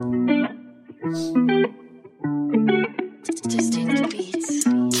Try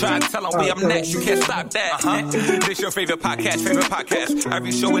to tell them we up next, you can't stop that. This your favorite podcast.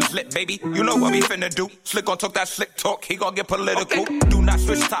 Every show is lit, baby. You know what we finna do. Slick gon' talk that slick talk, he gon' get political. Okay. Do not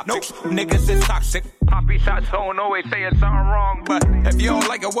switch topics, niggas is toxic. Poppy shots don't always saying something wrong, but if you don't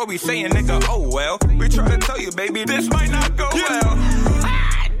like it, what we saying, nigga, oh well. We try to tell you, baby, this might not go well.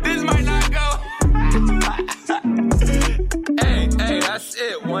 This might not go. Hey, that's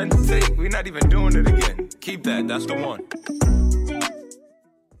it. One take. We're not even doing it again. Keep that. That's the one.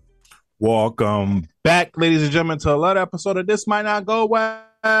 Welcome back, ladies and gentlemen, to another episode of This Might Not Go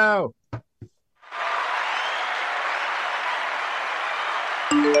Well.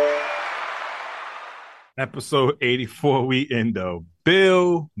 Episode 84, we in the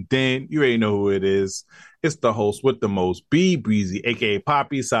building. You already know who it is. It's the host with the most, B Breezy, aka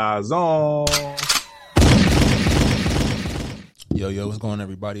Poppy Sazon. Yo, what's going on,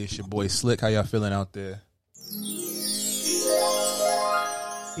 everybody? It's your boy Slick. How y'all feeling out there?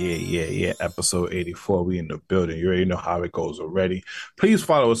 Yeah. Episode 84. We in the building. You already know how it goes already. Please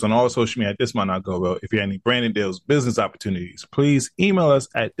follow us on all social media at This Might Not Go Well. If you have any branding deals, business opportunities, please email us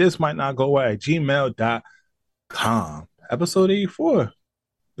at thismightnotgowell@gmail.com. Episode 84.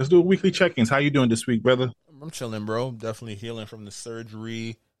 Let's do a weekly check-ins. How you doing this week, brother? I'm chilling, bro. Definitely healing from the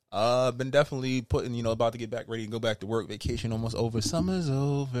surgery. Been definitely putting, about to get back ready to go back to work. Vacation almost over. Summer's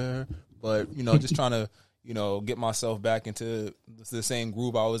over. But, just trying to, get myself back into the same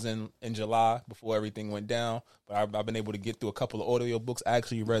groove I was in July before everything went down. But I've been able to get through a couple of audio books. I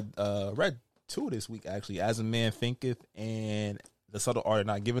actually read two this week, actually. As a Man Thinketh and The Subtle Art of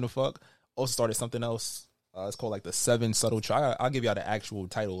Not Giving a Fuck. Also started something else. It's called like The 7 Subtle Try. I'll give y'all the actual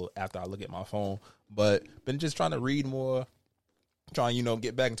title after I look at my phone. But been just trying to read more. Trying,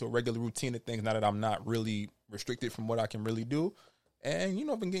 get back into a regular routine of things now that I'm not really restricted from what I can really do. And,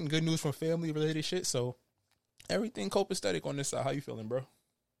 I've been getting good news from family-related shit. So everything copacetic on this side. How you feeling, bro?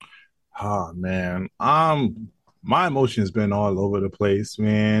 Oh, man. My emotions been all over the place,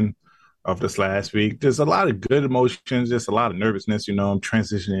 man, of this last week. There's a lot of good emotions, just a lot of nervousness. I'm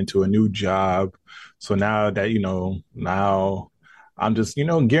transitioning into a new job. So now that, now I'm just,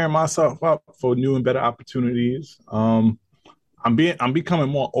 gearing myself up for new and better opportunities. I'm becoming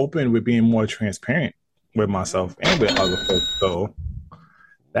more open with being more transparent with myself and with other folks. So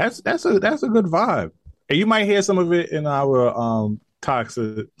that's a good vibe. And you might hear some of it in our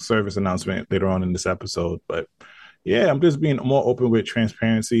toxic service announcement later on in this episode. But yeah, I'm just being more open with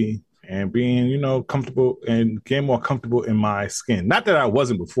transparency and being, comfortable and getting more comfortable in my skin. Not that I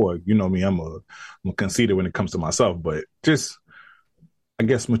wasn't before. You know me, I'm a conceited when it comes to myself, but just, I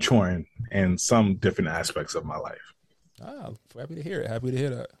guess, maturing in some different aspects of my life. Happy to hear it. Happy to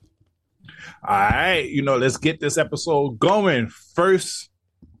hear that. All right, let's get this episode going. First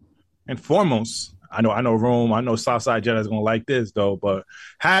and foremost, I know Rome, I know Southside Jedi's gonna like this though, but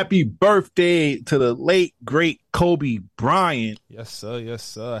happy birthday to the late great Kobe Bryant. Yes,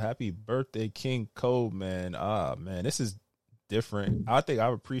 sir. Happy birthday, King Kobe, man. Man, this is different. I think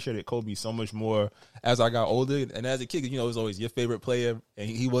I've appreciated Kobe so much more as I got older, and as a kid, it was always your favorite player, and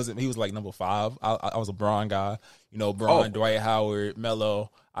he was like number 5. I was a Bron guy, Bron, Dwight Howard,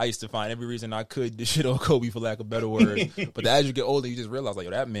 Melo. I used to find every reason I could to shit on Kobe, for lack of a better word. But as you get older, you just realize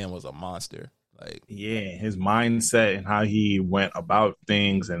that man was a monster. His mindset and how he went about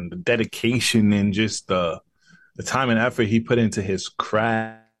things, and the dedication, and just the time and effort he put into his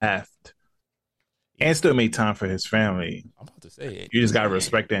craft. And still made time for his family. I'm about to say it. You just gotta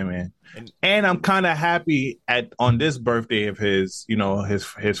respect that, man. And I'm kind of happy on this birthday of his,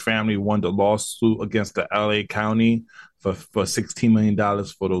 his family won the lawsuit against the LA County for $16 million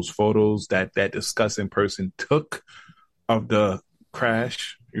for those photos that disgusting person took of the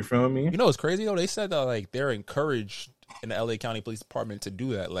crash. You feel me? It's crazy though. They said that they're encouraged in the LA County Police Department to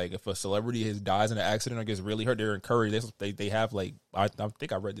do that. If a celebrity dies in an accident or gets really hurt, they're encouraged. They have I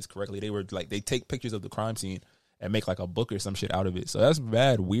think I read this correctly. They were they take pictures of the crime scene and make a book or some shit out of it. So that's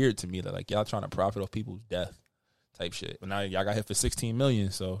bad weird to me that y'all trying to profit off people's death type shit. But now y'all got hit for $16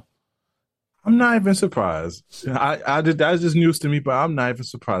 million. So I'm not even surprised. That's just news to me, but I'm not even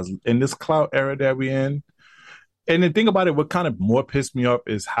surprised in this clout era that we in. And the thing about it, what kind of more pissed me off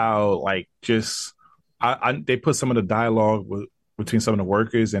is how they put some of the dialogue between some of the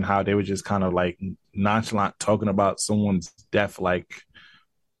workers and how they were just kind of nonchalant talking about someone's death it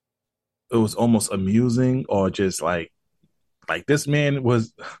was almost amusing, or just this man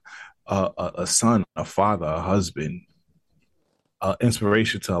was a son, a father, a husband,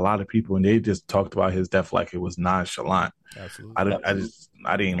 inspiration to a lot of people, and they just talked about his death like it was nonchalant. Absolutely.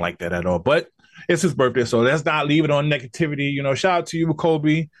 I didn't like that at all. But it's his birthday, so let's not leave it on negativity. Shout out to you,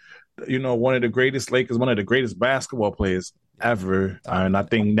 Kobe. one of the greatest Lakers, one of the greatest basketball players ever. And I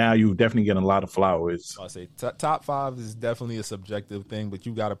think now you definitely getting a lot of flowers. I say top 5 is definitely a subjective thing, but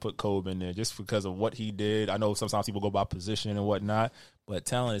you got to put Kobe in there just because of what he did. I know sometimes people go by position and whatnot, but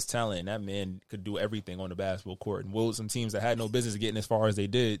talent is talent. That man could do everything on the basketball court and willed some teams that had no business getting as far as they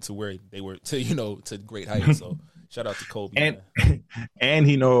did to where they were to great heights. So shout out to Kobe. And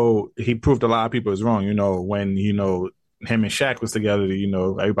he proved a lot of people is wrong. When him and Shaq was together,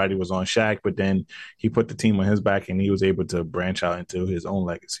 everybody was on Shaq, but then he put the team on his back and he was able to branch out into his own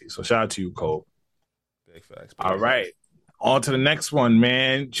legacy. So shout out to you, Cole. Big facts. All right. On to the next one,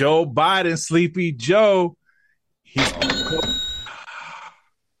 man. Joe Biden, Sleepy Joe.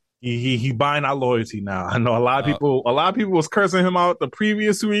 He buying our loyalty now. I know a lot of people was cursing him out the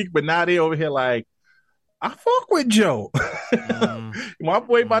previous week, but now they over here like, I fuck with Joe. My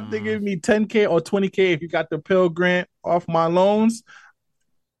boy about to give me $10K or $20K if you got the Pell Grant off my loans.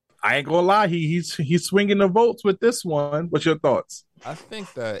 I ain't gonna lie, he's swinging the votes with this one. What's your thoughts? I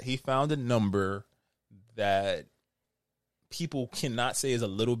think that he found a number that people cannot say is a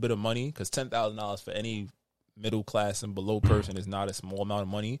little bit of money, because $10,000 for any middle class and below person is not a small amount of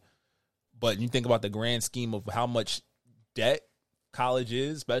money. But you think about the grand scheme of how much debt college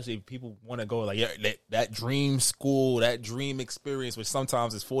is, especially if people want to go like that dream school, that dream experience, which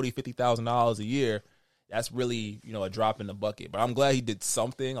sometimes is $40,000-$50,000 a year. That's really, a drop in the bucket. But I'm glad he did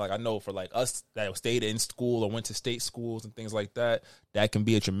something. Like, I know for like us that stayed in school or went to state schools and things like that, that can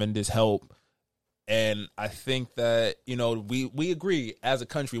be a tremendous help. And I think that, we agree as a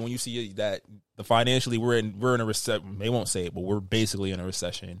country, when you see that the financially we're in a recession. They won't say it, but we're basically in a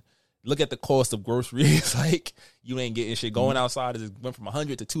recession. Look at the cost of groceries. Like, you ain't getting shit. Going outside it went from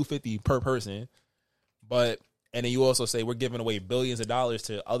 $100 to $250 per person. And then you also say we're giving away billions of dollars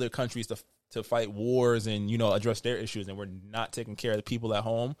to other countries to fight wars and, address their issues, and we're not taking care of the people at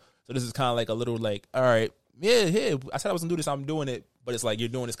home. So this is kind of like a little like, all right, yeah, I said I was gonna do this, I'm doing it. But it's like, you're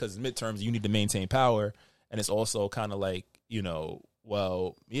doing this because it's midterms, you need to maintain power. And it's also kind of like,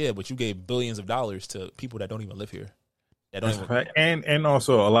 well, yeah, but you gave billions of dollars to people that don't even live here. And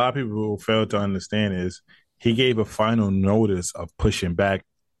also, a lot of people who fail to understand is he gave a final notice of pushing back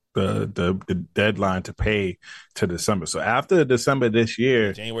the deadline to pay to December. So after December this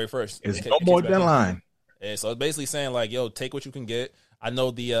year, January 1st, is no more deadline. And so it's basically saying like, yo, take what you can get. I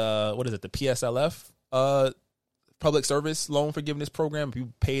know the the PSLF public service loan forgiveness program. If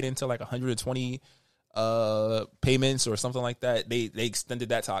you paid into like 120 payments or something like that, they extended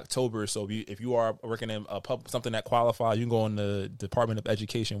that to October. So if you are working in something that qualifies, you can go on the Department of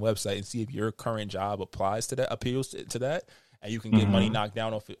Education website and see if your current job applies to that, appeals to that, and you can get money knocked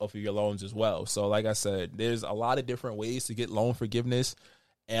down off of your loans as well. So like I said, there's a lot of different ways to get loan forgiveness,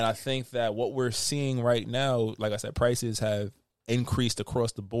 and I think that what we're seeing right now, like I said, prices have increased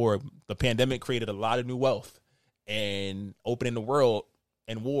across the board. The pandemic created a lot of new wealth, and opening the world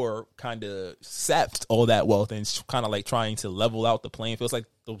and war kind of sapped all that wealth, and it's kind of like trying to level out the playing field. It's like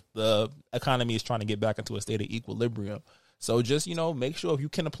the economy is trying to get back into a state of equilibrium. So just, make sure if you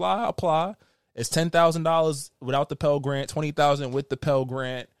can apply. It's $10,000 without the Pell Grant, $20,000 with the Pell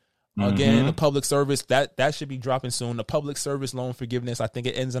Grant. Again, the public service, that should be dropping soon. The public service loan forgiveness, I think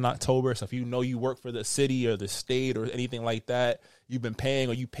it ends in October. So if you work for the city or the state or anything like that, you've been paying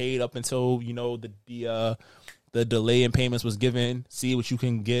or you paid up until, the delay in payments was given. See what you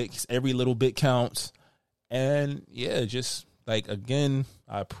can get. Every little bit counts. And yeah, just like, again,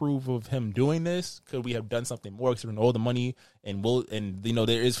 I approve of him doing this. Could we have done something more considering all the money? And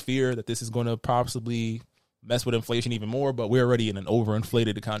there is fear that this is going to possibly mess with inflation even more, but we're already in an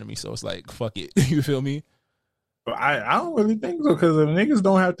overinflated economy. So it's like, fuck it. You feel me? But I don't really think so, because if niggas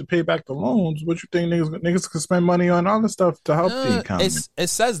don't have to pay back the loans, what you think niggas can spend money on other stuff to help the economy? It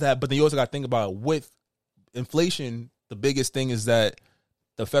says that, but then you also got to think about with inflation, the biggest thing is that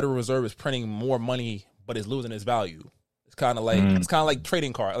the Federal Reserve is printing more money, but it's losing its value. It's kind of like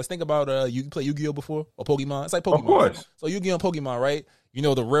trading cards. Let's think about you play Yu-Gi-Oh before or Pokemon. It's like Pokemon. Of course. So Yu-Gi-Oh and Pokemon, right?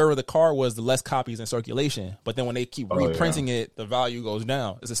 The rarer the card was, the less copies in circulation. But then when they keep reprinting it, the value goes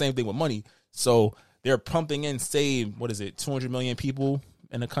down. It's the same thing with money. So they're pumping in, say, 200 million people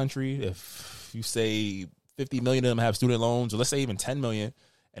in the country. If you say 50 million of them have student loans, or let's say even 10 million,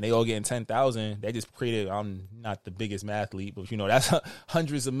 and they all getting 10,000, they just created, I'm not the biggest mathlete, but that's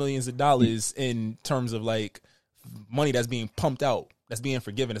hundreds of millions of dollars in terms of like money that's being pumped out, that's being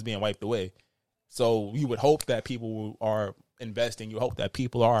forgiven, that's being wiped away. So you would hope that people are investing, you hope that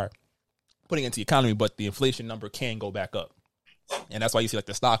people are putting into the economy, but the inflation number can go back up. And that's why you see like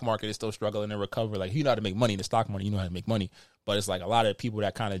the stock market is still struggling to recover. Like, you know how to make money in the stock market, you know how to make money. But it's like a lot of people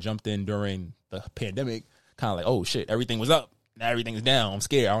that kind of jumped in during the pandemic, kind of like, oh shit, everything was up. Now everything's down. I'm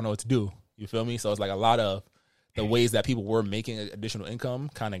scared. I don't know what to do. You feel me? So it's like a lot of the ways that people were making additional income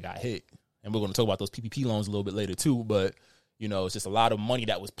kind of got hit. And we're going to talk about those PPP loans a little bit later too. But, you know, it's just a lot of money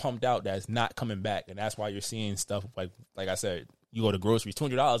that was pumped out that's not coming back. And that's why you're seeing stuff like I said, you go to groceries,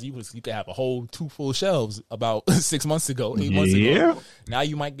 $200, you could have a whole 2 full shelves about 6 months ago, 8 months ago. Now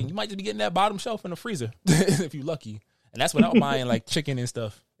you might just be getting that bottom shelf in the freezer if you're lucky. And that's without buying like chicken and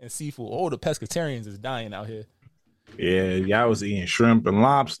stuff and seafood. Oh, the pescatarians is dying out here. Yeah, y'all was eating shrimp and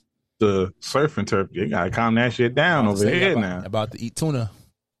lobster, surfing turkey. You gotta calm that shit down over here now. About to eat tuna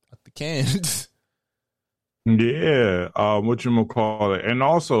out the cans. Yeah, whatchamacallit. And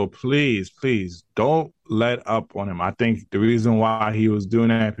also, please don't let up on him. I think the reason why he was doing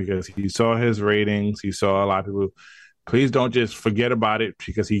that because he saw his ratings. He saw a lot of people. Please don't just forget about it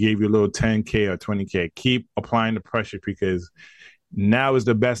because he gave you a little 10K or 20K. Keep applying the pressure because now is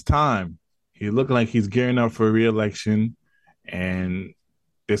the best time. He looked like he's gearing up for re-election, and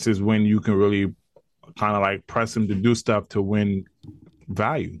this is when you can really kind of like press him to do stuff to win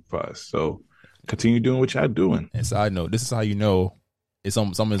value for us. So continue doing what y'all doing. And side note, this is how you know it's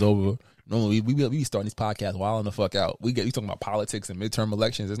something's over. Normally, we be starting these podcasts wilding the fuck out. We talking about politics and midterm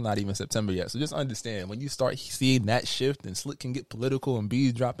elections. It's not even September yet. So just understand, when you start seeing that shift and Slick can get political and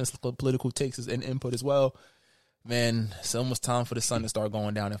B's dropping political takes and input as well, man, it's almost time for the sun to start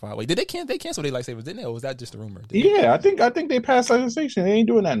going down. Wait, did they cancel their lightsabers, didn't they? Or was that just a rumor? I think they passed legislation. They ain't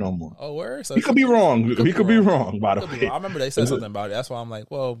doing that no more. Oh, where? So we could be wrong. We could be wrong, by the way. I remember they said something about it. That's why I'm like,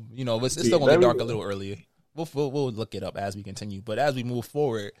 well, you know, it's still going to be dark a little earlier. We'll look it up as we continue. But as we move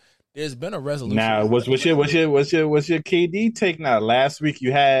forward, there's been a resolution. Now, what's your KD take now? Last week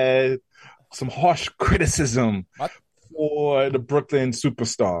you had some harsh criticism for the Brooklyn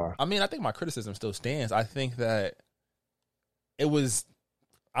superstar. I mean, I think my criticism still stands. I think that it was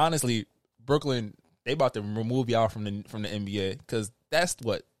honestly Brooklyn. They about to remove y'all from the NBA because that's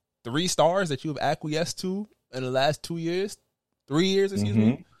what 3 stars that you have acquiesced to in the last 2 years, 3 years, excuse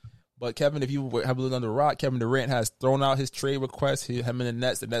me. But Kevin, if you have lived under a rock, Kevin Durant has thrown out his trade request. Him and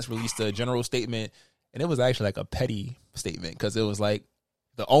the Nets released a general statement, and it was actually like a petty statement because it was like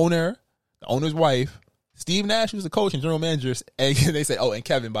the owner's wife, Steve Nash, who's the coach and general manager, and they said, "Oh, and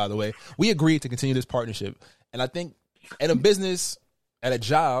Kevin, by the way, we agreed to continue this partnership." And I think in a business, at a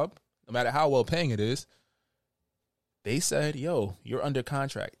job, no matter how well paying it is, they said, "Yo, you're under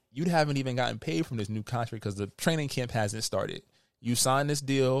contract. You haven't even gotten paid from this new contract because the training camp hasn't started. You signed this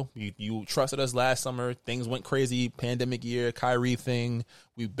deal. You trusted us last summer. Things went crazy. Pandemic year, Kyrie thing.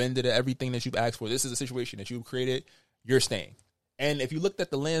 We've been to everything that you've asked for. This is a situation that you've created. You're staying." And if you looked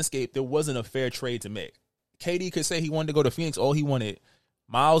at the landscape, there wasn't a fair trade to make. KD could say he wanted to go to Phoenix. All he wanted,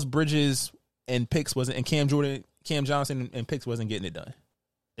 Miles Bridges and picks wasn't, and Cam Johnson and picks wasn't getting it done.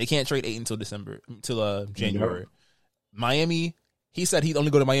 They can't trade 8 until January. Miami, he said he'd only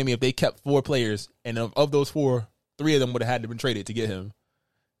go to Miami if they kept 4 players, and of those 4, 3 of them would have had to been traded to get him.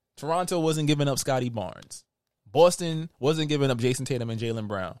 Toronto wasn't giving up Scotty Barnes. Boston wasn't giving up Jason Tatum and Jaylen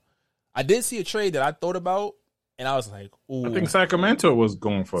Brown. I did see a trade that I thought about, and I was like, ooh. I think Sacramento was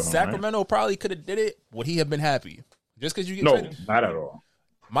going for him. Sacramento right? Probably could have did it. Would he have been happy? Just because you get traded? No, not at all.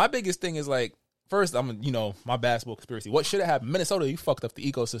 My biggest thing is like, first, my basketball conspiracy. What should have happened? Minnesota, you fucked up the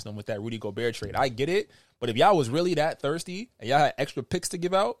ecosystem with that Rudy Gobert trade. I get it, but if y'all was really that thirsty and y'all had extra picks to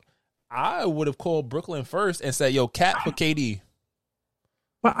give out, I would have called Brooklyn first and said, "Yo, Cat for KD."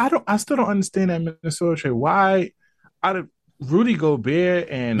 But I still don't understand that Minnesota trade. Why out of Rudy Gobert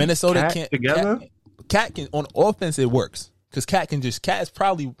and Minnesota Cat can't together? Cat can on offense it works because Cat is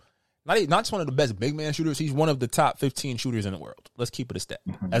probably not just one of the best big man shooters. He's one of the top 15 shooters in the world. Let's keep it a step.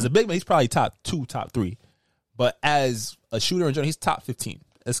 As a big man, he's probably top 2, top 3. But as a shooter in general, he's top 15.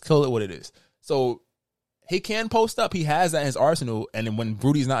 Let's call it what it is. So he can post up. He has that in his arsenal. And then when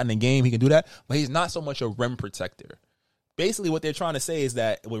Rudy's not in the game, he can do that. But he's not so much a rim protector. Basically, what they're trying to say is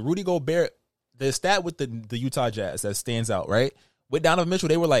that with Rudy Gobert, the stat with the Utah Jazz that stands out, right? With Donovan Mitchell,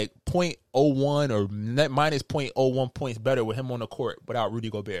 they were like 0.01 or minus 0.01 points better with him on the court without Rudy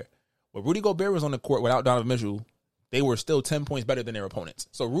Gobert. When Rudy Gobert was on the court without Donovan Mitchell, they were still 10 points better than their opponents.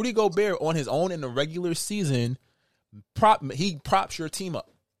 So Rudy Gobert on his own in the regular season, he props your team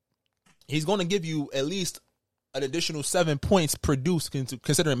up. He's going to give you at least an additional 7 points produced,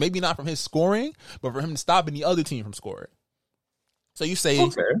 considering maybe not from his scoring, but for him stopping the other team from scoring. So you say,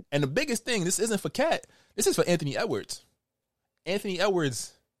 okay. And the biggest thing, this isn't for Cat, this is for Anthony Edwards. Anthony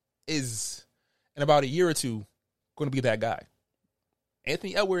Edwards is, in about a year or two, going to be that guy.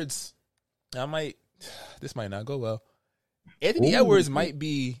 Anthony Edwards, this might not go well. Anthony Edwards might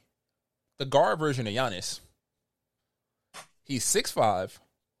be the guard version of Giannis. He's 6'5",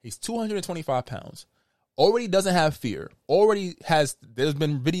 he's 225 pounds, already doesn't have fear. Already has. There's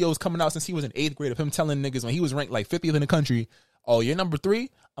been videos coming out since he was in 8th grade of him telling niggas when he was ranked like 50th in the country, "Oh, you're number 3.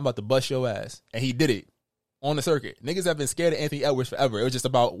 I'm about to bust your ass," and he did it on the circuit. Niggas have been scared of Anthony Edwards forever. It was just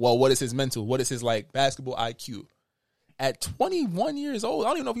about, well, what is his mental? What is his like basketball IQ? At 21 years old, I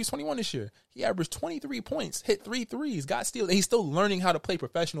don't even know if he's 21 this year. He averaged 23 points, hit 3 threes, got steals, and he's still learning how to play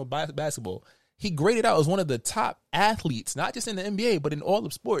professional basketball. He graded out as one of the top athletes, not just in the NBA, but in all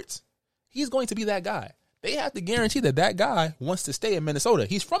of sports. He's going to be that guy. They have to guarantee that guy wants to stay in Minnesota.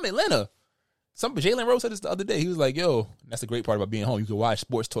 He's from Atlanta. Jalen Rose said this the other day. He was like, yo, that's the great part about being home. You can watch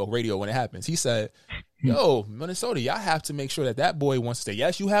sports talk radio when it happens. He said, yo, Minnesota, y'all have to make sure that boy wants to stay.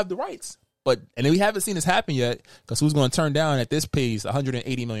 Yes, you have the rights. But, and we haven't seen this happen yet, because who's going to turn down at this pace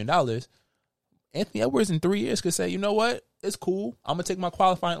 $180 million? Anthony Edwards in 3 years could say, you know what? It's cool. I'm going to take my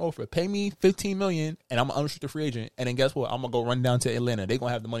qualifying offer. Pay me $15 million, and I'm an unrestricted free agent. And then guess what? I'm going to go run down to Atlanta. They're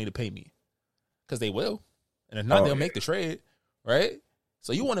going to have the money to pay me. Because they will. And if not, they'll make the trade. Right?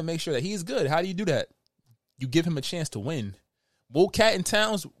 So you want to make sure that he's good. How do you do that? You give him a chance to win. Will Cat and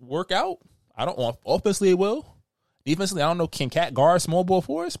Towns work out? I don't want. Offensively, it will. Defensively, I don't know. Can Cat guard small ball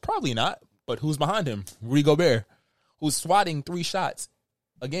for us? Probably not. But who's behind him? Rudy Gobert, who's swatting 3 shots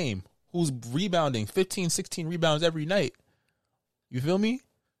a game, who's rebounding 15, 16 rebounds every night. You feel me?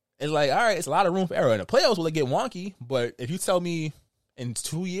 It's like, all right, it's a lot of room for error. In the playoffs, will it get wonky? But if you tell me in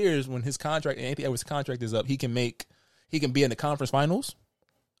 2 years when his contract, Anthony Edwards' contract is up, he can be in the conference finals,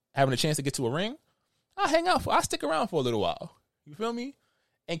 having a chance to get to a ring, I'll stick around for a little while. You feel me?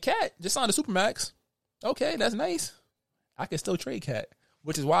 And Cat just signed a Supermax. Okay, that's nice. I can still trade Cat.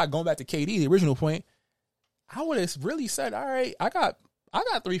 Which is why, going back to KD, the original point, I would have really said, all right, I got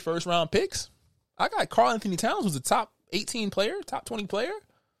 3 first-round picks. I got Karl-Anthony Towns, who's a top 18 player, top 20 player.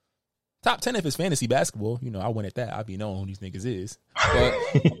 Top 10 if it's fantasy basketball. You know, I win at that. I be knowing who these niggas is.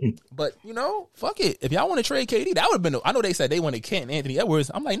 But you know, fuck it. If y'all want to trade KD, that would have been, I know they said they wanted Cat and Anthony Edwards.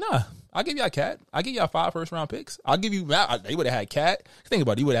 I'm like, nah, I'll give y'all Cat. I'll give y'all 5 first-round picks. I'll give you, they would have had Cat. Think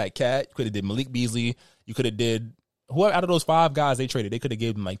about it. You would have had Cat. You could have did Malik Beasley. You could have did, whoever out of those 5 guys they traded, they could have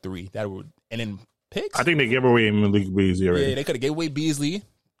gave them like 3. That would, and then picks. I think they gave away Malik Beasley already. Yeah, they could have gave away Beasley.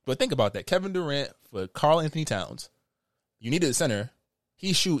 But think about that. Kevin Durant for Karl-Anthony Towns. You needed a center.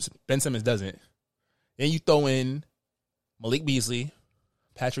 He shoots. Ben Simmons doesn't. Then you throw in Malik Beasley,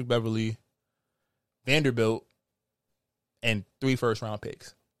 Patrick Beverly, Vanderbilt, and 3 first-round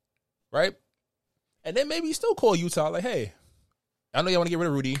picks. Right? And then maybe you still call Utah like, hey, I know y'all want to get rid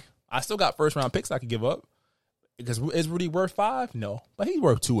of Rudy. I still got first-round picks I could give up. Because is Rudy worth 5? No. But he's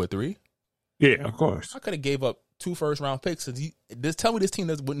worth 2 or 3. Yeah, of course. I could have gave up 2 first-round picks. Tell me this team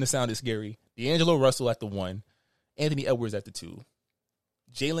wouldn't have sounded scary. D'Angelo Russell at the 1. Anthony Edwards at the 2.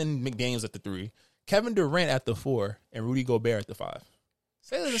 Jalen McDaniels at the 3. Kevin Durant at the 4. And Rudy Gobert at the 5.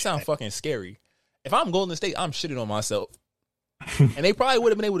 Say that doesn't sound fucking scary. If I'm Golden State, I'm shitting on myself. And they probably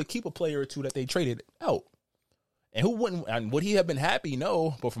would have been able to keep a player or 2 that they traded out. And who wouldn't? And would he have been happy?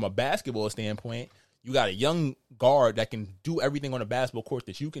 No. But from a basketball standpoint, you got a young guard that can do everything on a basketball court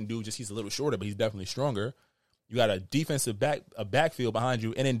that you can do. Just he's a little shorter, but he's definitely stronger. You got a defensive backfield behind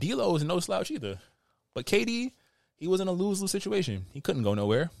you. And then D'Lo is no slouch either. But KD, he was in a lose-lose situation. He couldn't go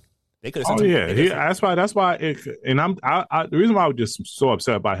nowhere. They could have. Oh yeah, that's why. The reason why I was just so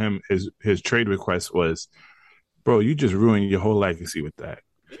upset about his trade request was, bro, you just ruined your whole legacy with that.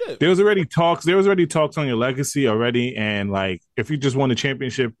 There was already talks on your legacy already, and like if you just won the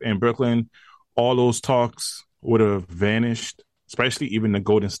championship in Brooklyn, all those talks would have vanished. Especially even the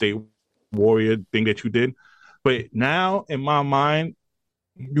Golden State Warrior thing that you did. But now, in my mind,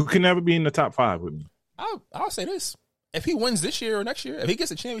 you can never be in the top 5 with me. I'll say this. If he wins this year or next year, if he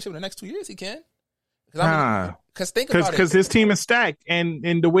gets a championship in the next 2 years, he can. Because think about it. Because his team is stacked.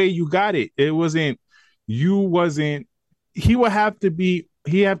 And the way you got it, he would have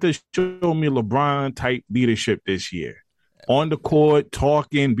to show me LeBron-type leadership this year. On the court,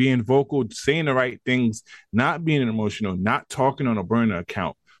 talking, being vocal, saying the right things, not being emotional, not talking on a burner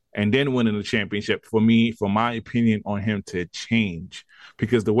account. And then winning the championship for my opinion on him to change.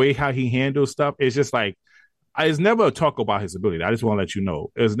 Because the way how he handles stuff is just like, it's never a talk about his ability. I just want to let you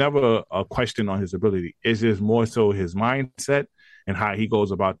know. There's never a question on his ability. It's just more so his mindset and how he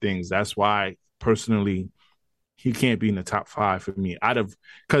goes about things. That's why, personally, he can't be in the top 5 for me.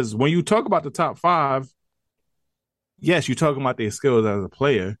 Because when you talk about the top 5, yes, you're talking about their skills as a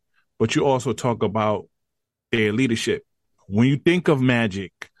player, but you also talk about their leadership. When you think of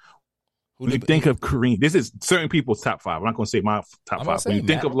Magic, when you think of Kareem, this is certain people's top 5. I'm not going to say my top 5. When you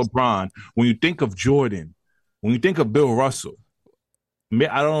think of LeBron, when you think of Jordan, when you think of Bill Russell,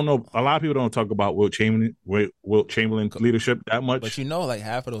 I don't know. A lot of people don't talk about Wilt Chamberlain leadership that much. But you know, like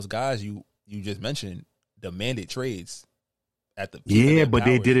half of those guys you just mentioned, demanded trades at the peak Yeah, of their but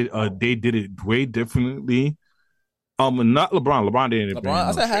powers. they did it way differently. Not LeBron. LeBron didn't.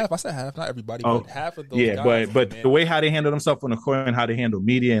 LeBron, I said half, not everybody, Oh, but half of those yeah, guys. but the way how they handle themselves on the court and how they handle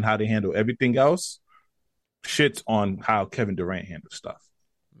media and how they handle everything else, shits on how Kevin Durant handles stuff.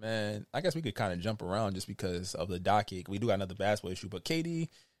 Man, I guess we could kind of jump around just because of the docket. We do got another basketball issue, but KD,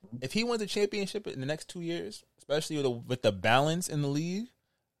 if he wins a championship in the next 2 years, especially with the balance in the league,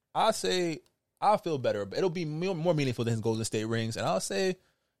 I'll say I'll feel better. But it'll be more meaningful than his Golden State rings, and I'll say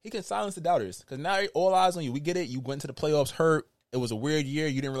he can silence the doubters because now all eyes on you. We get it. You went to the playoffs hurt. It was a weird year.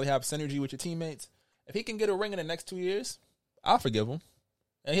 You didn't really have synergy with your teammates. If he can get a ring in the next 2 years, I'll forgive him,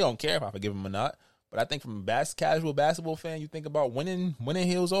 and he don't care if I forgive him or not. But I think from a casual basketball fan, you think about winning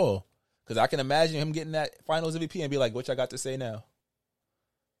heals all. Because I can imagine him getting that Finals MVP and be like, "What I got to say now?"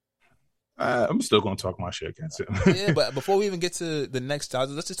 I'm still gonna talk my shit against him. Yeah, but before we even get to the next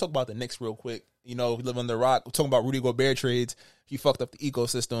time, let's just talk about the Knicks real quick. We live on the rock. We're talking about Rudy Gobert trades. He fucked up the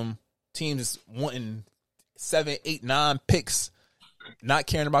ecosystem. Teams wanting 7, 8, 9 picks, not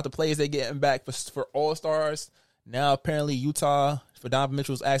caring about the players they getting back for all-stars. Now apparently Utah for Donovan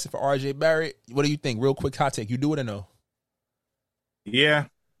Mitchell's asking for RJ Barrett. What do you think? Real quick hot take. You do it or no? Yeah,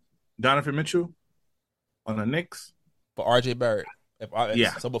 Donovan Mitchell on the Knicks For RJ Barrett.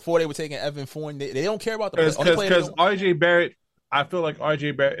 Yeah. So before they were taking Evan Fournier, they don't care about the because RJ Barrett. I feel like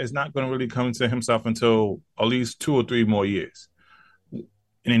RJ Barrett is not going to really come to himself until at least 2 or 3 more years. And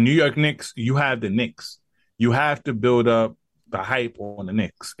in New York Knicks, you have the Knicks. You have to build up the hype on the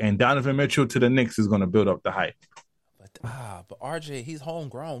Knicks, and Donovan Mitchell to the Knicks is going to build up the hype. But RJ, he's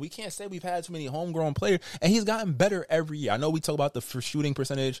homegrown. We can't say we've had too many homegrown players, and he's gotten better every year. I know we talk about the shooting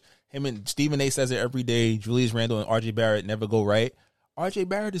percentage. Him and Stephen A. says it every day. Julius Randle and RJ Barrett never go right. RJ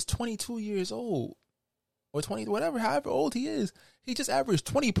Barrett is 22 years old, or 20, whatever, however old he is. He just averaged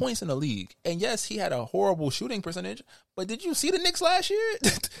 20 points in the league. And yes, he had a horrible shooting percentage, but did you see the Knicks last year?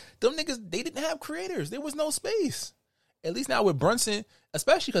 Them niggas, they didn't have creators. There was no space. At least now with Brunson,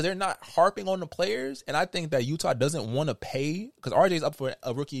 especially because they're not harping on the players, and I think that Utah doesn't want to pay because RJ's up for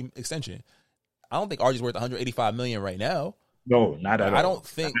a rookie extension. I don't think RJ's worth $185 million right now. No, not at all. I don't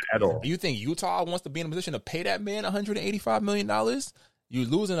think not at all. Do you think Utah wants to be in a position to pay that man $185 million? You're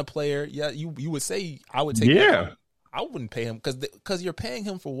losing a player. Yeah, you would say I would take. Yeah, that. I wouldn't pay him because you're paying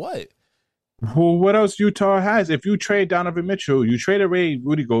him for what? Well, what else Utah has? If you trade Donovan Mitchell, you traded away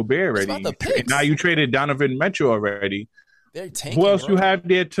Rudy Gobert already. Now you traded Donovan Mitchell already. They're tanking. Who else you have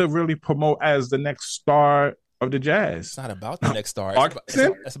there to really promote as the next star of the Jazz? It's not about the next star.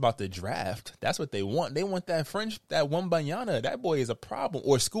 It's about the draft. That's what they want. They want that that Wembanyama. That boy is a problem.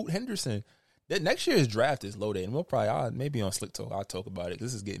 Or Scoot Henderson. That next year's draft is loaded, and we'll probably maybe on Slick Talk I'll talk about it.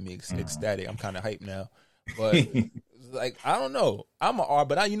 This is getting me ecstatic. I'm kind of hyped now, but like I don't know.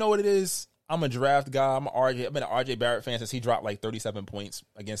 You know what it is. I'm a draft guy. I've been an RJ Barrett fan since he dropped like 37 points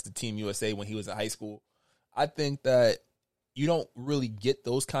against the Team USA when he was in high school. I think that you don't really get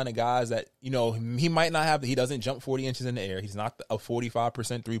those kind of guys that, he might not have, he doesn't jump 40 inches in the air. He's not a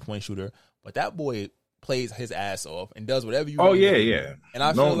 45% 3-point shooter, but that boy plays his ass off and does whatever you want. Oh, yeah. And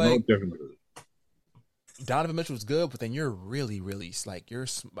I feel like Donovan Mitchell's good, but then you're really, really like,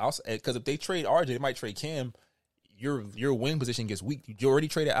 because if they trade RJ, they might trade Cam. Your wing position gets weak. You already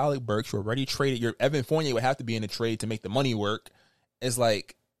traded Alec Burks. You already traded your Evan Fournier would have to be in the trade to make the money work. It's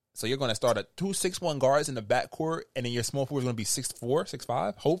like, so you're going to start at 2 6'1" guards in the backcourt, and then your small forward is going to be 6'4",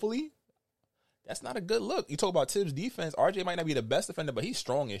 6'5", hopefully. That's not a good look. You talk about Tibbs' defense. RJ might not be the best defender, but he's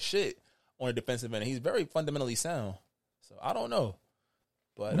strong as shit on a defensive end. He's very fundamentally sound. So I don't know.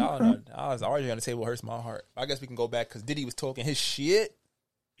 But I don't know. RJ on the table hurts my heart. I guess we can go back because Diddy was talking his shit.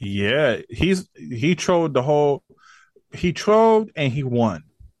 Yeah, he trolled he trolled and he won.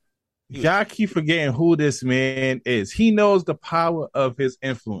 Y'all keep forgetting who this man is. He knows the power of his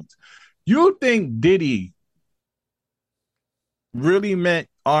influence. You think Diddy really meant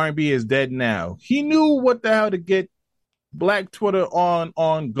R&B is dead now? He knew what the hell to get Black Twitter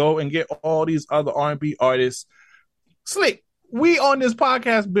on go and get all these other R&B artists. Slick, we on this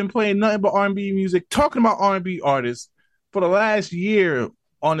podcast been playing nothing but R&B music, talking about R&B artists for the last year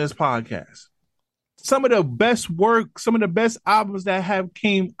on this podcast. Some of the best work, some of the best albums that have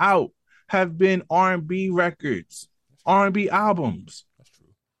came out have been R&B records, R&B albums. That's true.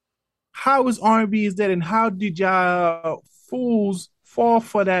 How is R&B is dead, and how did y'all fools fall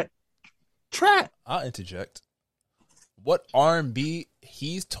for that trap? I'll interject. What R&B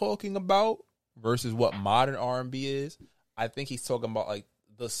he's talking about versus what modern R&B is, I think he's talking about like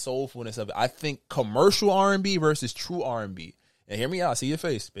the soulfulness of it. I think commercial R&B versus true R&B. And hear me out, see your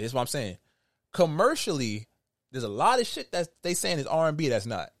face, but here's what I'm saying. Commercially, there's a lot of shit that they saying is R&B that's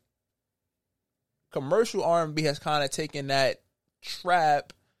not. commercial R&B has kind of taken that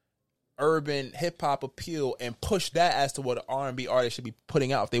trap, urban hip hop appeal and pushed that as to what an R&B artist should be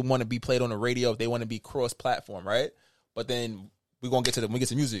putting out if they want to be played on the radio, if they want to be cross platform, right? But then we're gonna get to when we get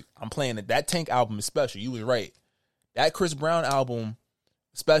to music. I'm playing it. That Tank album is special. You was right. That Chris Brown album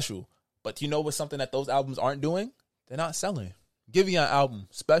special. But you know what's something that those albums aren't doing? They're not selling. Giveon album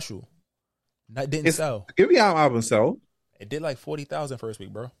special. That didn't sell. Giveon album sell. It did like 40,000 first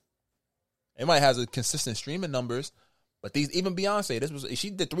week, bro. It might have a consistent streaming numbers, but these even Beyonce, she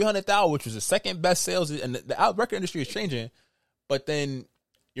did 300,000, which was the second best sales, and the record industry is changing. But then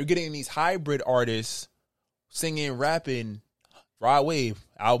you're getting these hybrid artists singing, rapping. Rod Wave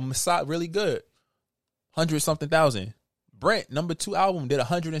album is really good, 100-something thousand. Brent number 2 album did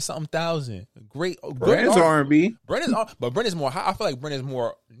 100 and something thousand. Great. Brent's R&B. Brent is more. I feel like Brent is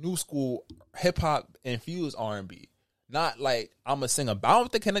more new school hip hop infused R&B. Not like I'm a singer. I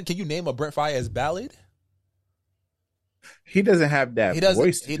don't think can you name a Brent Faiyaz ballad? He doesn't have that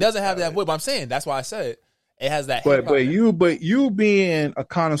voice. He doesn't have that voice. But I'm saying that's why I said it has that. But you being a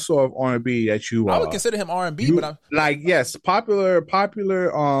connoisseur of R&B that you are, I would consider him R&B. But I'm like yes, popular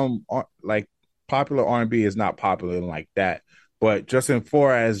R&B is not popular like that. But just in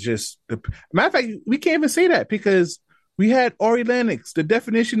far as just the matter of fact, we can't even say that because we had Ari Lennox, the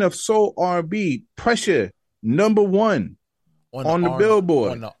definition of soul R&B, Pressure, number 1 on the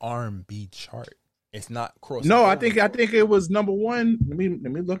Billboard on the R&B chart. It's not cross. No, I think it was number 1. Let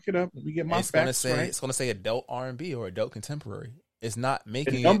me look it up. Let me get my facts right. It's gonna say adult R&B or adult contemporary. It's not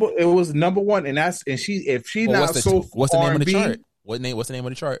making it was number 1, and she not so. What's the name of the chart? What's the name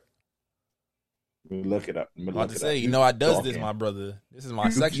of the chart? Let me look it up. I does this, my brother. This is my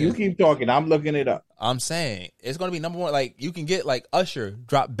section. You keep talking. I'm looking it up. I'm saying it's gonna be number 1. Like you can get like Usher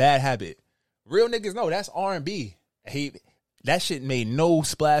drop Bad Habit. Real niggas know that's R&B. That shit made no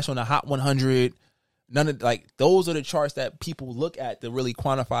splash on the Hot 100. None of those are the charts that people look at to really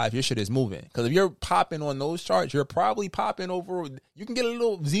quantify if your shit is moving. Because if you're popping on those charts, you're probably popping over. You can get a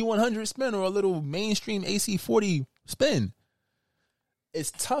little Z100 spin or a little mainstream AC40 spin.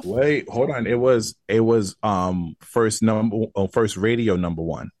 It's tough. Wait, hold on. It was first radio number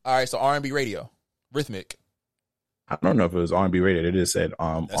 1. All right, so R&B radio, Rhythmic. I don't know if it was R&B radio. It just said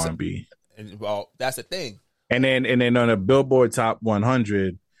R&B. Well, that's the thing. And then on the Billboard Top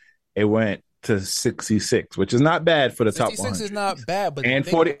 100, it went to 66, which is not bad for the top 100. 66 is not bad, but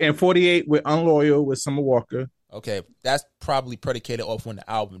 48 with Unloyal with Summer Walker. Okay, that's probably predicated off when the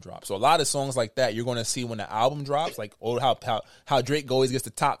album drops. So a lot of songs like that you're going to see when the album drops, like how Drake always gets the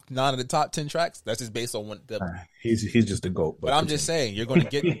top 9 of the top 10 tracks. That's just based on when he's just a GOAT. But I'm just saying you're going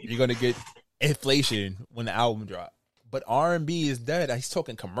to get inflation when the album drops. But R&B is dead. He's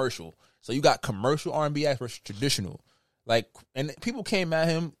talking commercial. So you got commercial R&B acts versus traditional. And people came at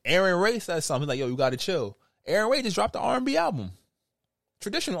him. Aaron Ray said something like, "Yo, you got to chill." Aaron Ray just dropped the R&B album,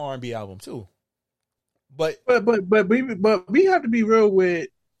 traditional R&B album too. But we have to be real with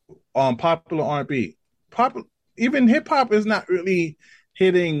popular R&B. Even hip hop is not really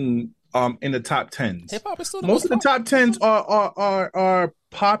hitting in the top 10s. Hip hop is still most of the top 10s are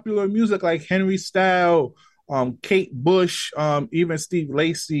popular music like Henry Styles, Kate Bush, even Steve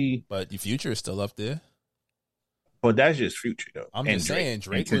Lacy. But the Future is still up there. But that's just Future though. I'm just saying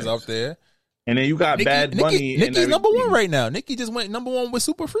Drake was up there. And then you got Bad Bunny. Nicki's number 1 right now. Nicki just went number 1 with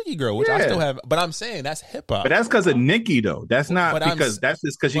Super Freaky Girl, which I still have. But I'm saying that's hip hop. But that's because of Nicki though. That's not because that's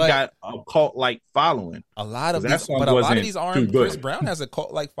just because she got a cult like following. A lot of these R&B. Chris Brown has a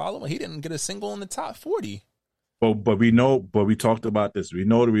cult like following. He didn't get a single in the top 40. But we talked about this. We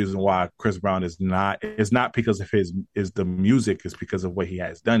know the reason why Chris Brown is not. It's not because of the music. It's because of what he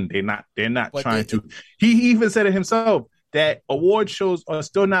has done. They're not trying to. He even said it himself that award shows are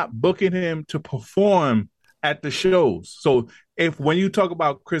still not booking him to perform at the shows. So when you talk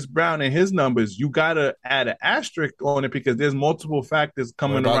about Chris Brown and his numbers, you gotta add an asterisk on it because there's multiple factors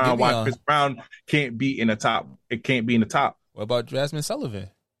coming around why Chris Brown can't be in the top. It can't be in the top. What about Jasmine Sullivan?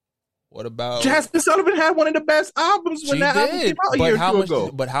 What about Jasmine Sullivan had one of the best albums when that album came out a year or two ago.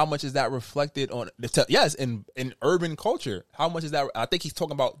 But how much is that reflected on? Yes, in urban culture, how much is that? I think he's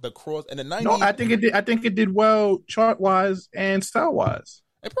talking about the cross in the 90s. No, I think it did well chart wise and style wise.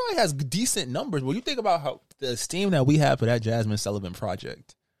 It probably has decent numbers. When you think about how the esteem that we have for that Jasmine Sullivan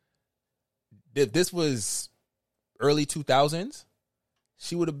project, if this was early 2000s,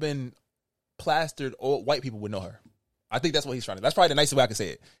 she would have been plastered. All white people would know her. I think that's what he's trying to. That's probably the nicest way I can say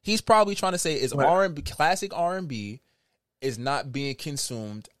it. He's probably trying to say is R&B, classic R&B, is not being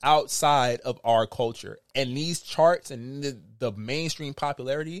consumed outside of our culture, and these charts and the mainstream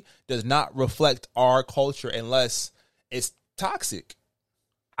popularity does not reflect our culture unless it's toxic.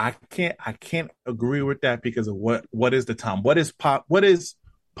 I can't agree with that because of what is the time? What is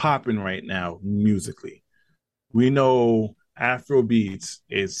popping right now musically? We know Afro beats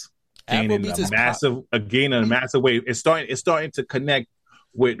is gaining Afrobeats a is gaining a massive wave. It's starting to connect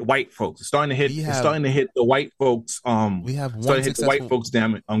with white folks. It's starting to hit. It's starting to hit the white folks. We have one starting to hit the white folks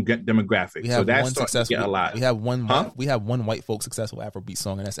demographic. So that's starting to get a lot. We have one white folk successful Afrobeat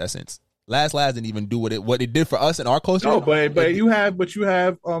song, and that's Essence. Last didn't even do what it did for us in our culture. No, but you have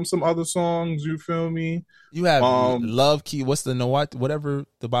some other songs. You feel me? You have Love Key. What's the whatever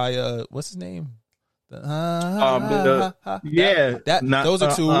the by what's his name? Those are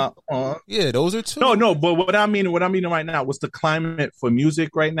two. Yeah, those are two. No, but what I mean right now, what's the climate for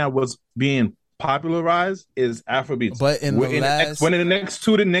music right now? What's being popularized is Afrobeats. But in the next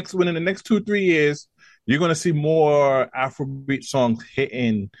 2-3 years, you're gonna see more Afrobeat songs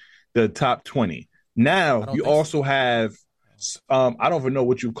hitting the top 20. Now you also have I don't even know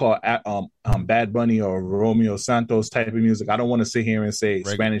what you call Bad Bunny or Romeo Santos type of music. I don't want to sit here and say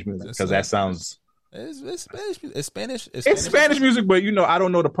Spanish music because that sounds. It's Spanish. It's Spanish music, but I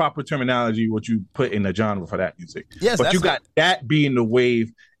don't know the proper terminology what you put in the genre for that music. Yes, but you got that being the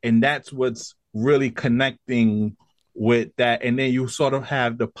wave, and that's what's really connecting with that. And then you sort of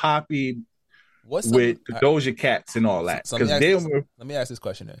have the poppy with the Doja Cats and all that. Let me ask this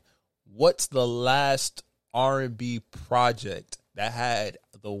question then. What's the last R&B project that had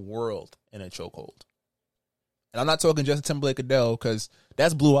the world in a chokehold? And I'm not talking Justin Timberlake, Adele, because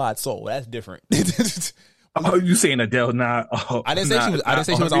that's Blue Eyed Soul. That's different. Oh, you saying Adele? Nah, I didn't say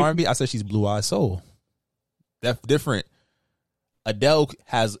she was R&B. I said she's Blue Eyed Soul. That's different. Adele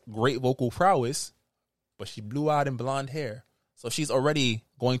has great vocal prowess, but she blue eyed and blonde hair, so she's already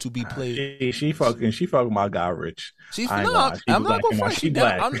going to be played. She fucking my guy, Rich. I'm not gonna front.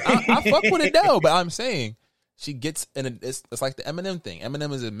 I fuck with Adele, but I'm saying she gets it's like the Eminem thing.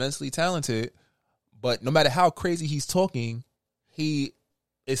 Eminem is immensely talented. But no matter how crazy he's talking, he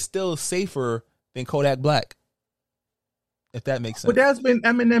is still safer than Kodak Black. If that makes sense. But that's been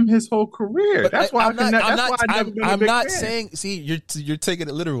Eminem his whole career. But that's why I'm not saying. See, you're taking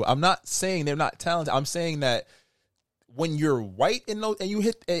it literal. I'm not saying they're not talented. I'm saying that when you're white and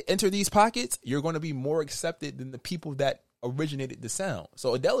you enter these pockets, you're going to be more accepted than the people that originated the sound.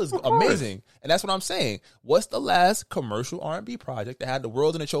 So Adele is amazing, and that's what I'm saying. What's the last commercial R&B project that had the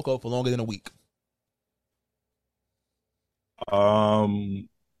world in a chokehold for longer than a week?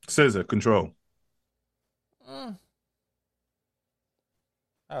 SZA, Control.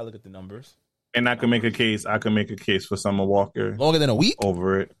 I'll look at the numbers. And I can make a case for Summer Walker. Longer than a week?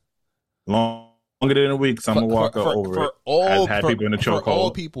 Over it. Longer than a week, Summer Walker over it. Has had people in the chokehold. For all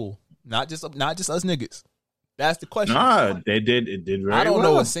people. Not just us niggas. That's the question. Nah, it did very well. I don't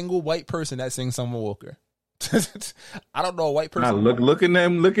know a single white person that sings Summer Walker. I don't know a white person. Nah, look in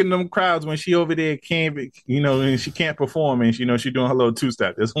them crowds when she over there can't, and she can't perform, and she doing her little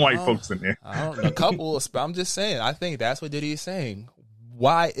two-step. There's white folks in there. I don't know, a couple. I'm just saying. I think that's what Diddy is saying.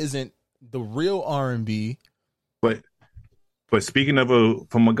 Why isn't the real R&B? But speaking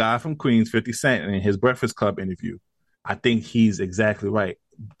from a guy from Queens, 50 Cent, in his Breakfast Club interview, I think he's exactly right.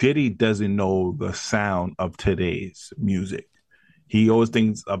 Diddy doesn't know the sound of today's music. He always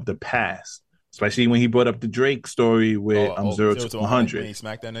thinks of the past. Especially when he brought up the Drake story with 0 to 100. When he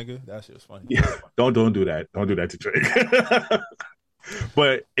smacked that nigga? That shit was funny. Yeah, don't do that. Don't do that to Drake.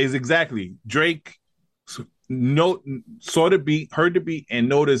 But it's exactly Drake. Heard the beat, and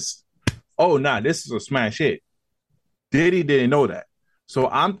noticed. Oh, this is a smash hit. Diddy didn't know that, so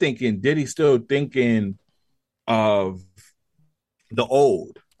I'm thinking Diddy's still thinking of the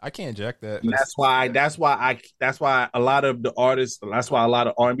old. I can't jack that. That's why a lot of the artists, that's why a lot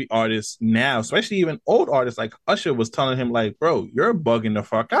of R&B artists now, especially even old artists like Usher, was telling him like, bro, you're bugging the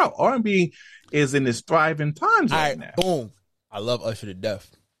fuck out. R&B is in its thriving times right now. Boom. I love Usher to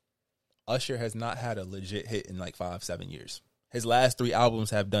death. Usher has not had a legit hit in like 5-7 years. His last 3 albums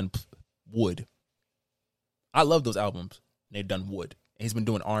have done wood. I love those albums. They've done wood. And he's been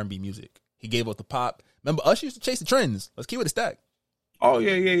doing R&B music. He gave up the pop. Remember, Usher used to chase the trends. Let's keep it a stack. Oh,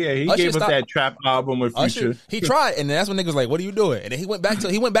 yeah. He Usher gave us that trap album with Future. He tried, and that's when niggas was like, what are you doing? And then he went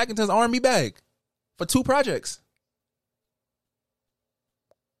back into his R&B bag for 2 projects.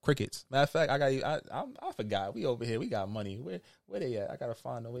 Crickets. Matter of fact, I forgot. We over here. We got money. Where they at? I gotta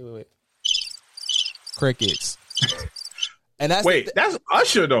find them. Wait. Crickets. And that's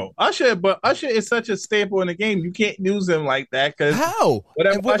Usher though. But Usher is such a staple in the game. You can't use him like that because how?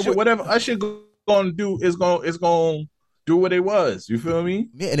 Whatever Usher gonna do is gonna do what it was. You feel me?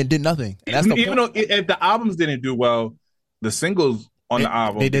 Yeah, and it did nothing. And that's even though if the albums didn't do well, the singles on the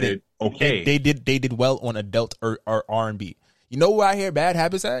album did okay. They did well on adult or R&B. You know where I hear Bad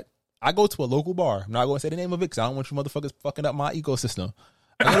Habits at? I go to a local bar. I'm not going to say the name of it because I don't want you motherfuckers fucking up my ecosystem.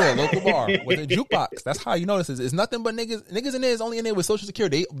 I go to a local bar with a jukebox. That's how you know this is. It's nothing but niggas. Niggas in there is only in there with Social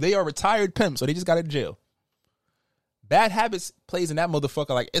Security. They are retired pimps, so they just got out of jail. Bad Habits plays in that motherfucker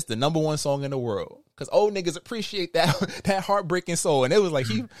like it's the #1 song in the world. Because old niggas appreciate that heartbreaking soul. And it was like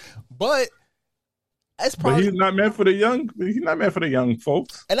but that's probably. But he's not meant for the young. He's not meant for the young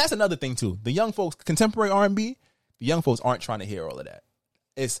folks. And that's another thing too. The young folks, contemporary R&B, the young folks aren't trying to hear all of that.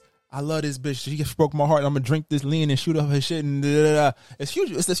 It's, I love this bitch. She just broke my heart. I'm gonna drink this lean and shoot up her shit and da, da, da. It's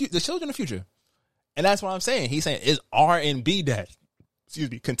future. It's the children of the future. And that's what I'm saying. He's saying is R&B that.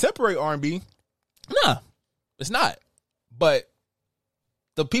 Excuse me. Contemporary R&B. Nah, it's not. But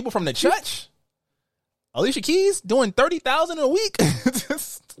the people from the church, Alicia Keys doing 30,000 a week.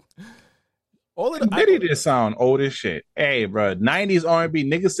 All of the Diddy just sound old as shit. Hey, bro, 90s R&B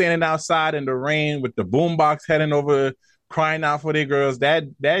niggas standing outside in the rain with the boombox heading over, crying out for their girls. That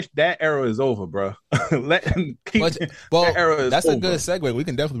era is over, bro. That era is that's over. a good segue. We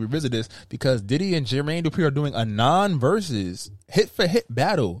can definitely revisit this because Diddy and Jermaine Dupri are doing a non-versus hit for hit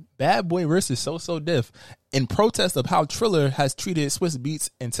battle. Bad Boy versus So Diff in protest of how Triller has treated Swizz Beatz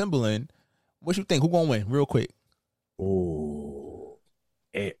and Timbaland. What you think? Who gonna win? Real quick. Oh,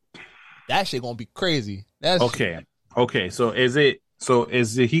 that shit gonna be crazy. That's okay. So is it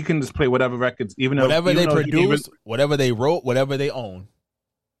he can just play whatever records, even whatever they produce, whatever they wrote, whatever they own.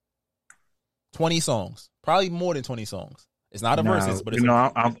 20 songs, probably more than 20 songs. It's not a versus, but it's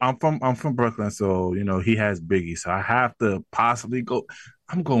I'm from Brooklyn, so he has Biggie, so I have to possibly go.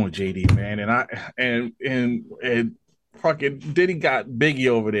 I'm going with JD, man, and fucking Diddy got Biggie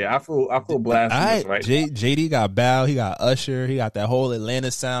over there. I feel blasphemous right now. JD got Bow, he got Usher, he got that whole Atlanta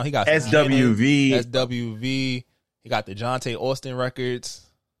sound, he got SWV, he got the Jonte Austin records.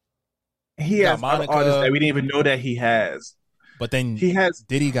 He has Monica, artists that we didn't even know that he has. But then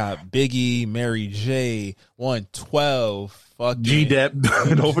Diddy got Biggie, Mary J, 112, fucking G-Dep.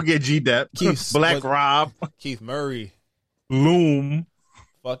 Don't forget G-Dep. Black Rob, Keith Murray, Loom,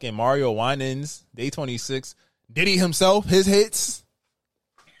 fucking Mario Winans, Day 26. Diddy himself, his hits.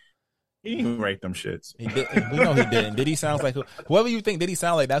 He didn't write them shits. We know he didn't. Diddy sounds like whoever you think Diddy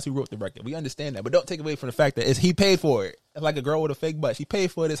sound like. That's who wrote the record. We understand that, but don't take away from the fact that he paid for it. It's like a girl with a fake butt. She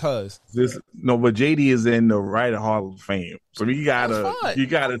paid for it. It's hers. But JD is in the Writer Hall of Fame, so you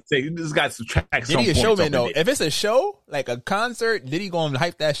gotta take. You just got to subtract. Diddy a showman though. If it's a show like a concert, Diddy gonna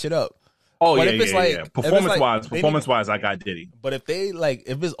hype that shit up. Oh, but yeah. Performance wise, I got Diddy. But if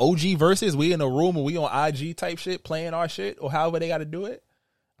it's OG versus, we in a room and we on IG type shit playing our shit or however they got to do it,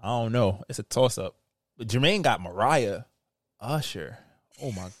 I don't know. It's a toss up. But Jermaine got Mariah, Usher.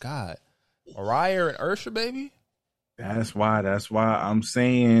 Oh my God, Mariah and Usher, baby. That's why I'm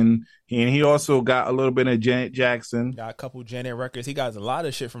saying. And he also got a little bit of Janet Jackson. Got a couple Janet records. He got a lot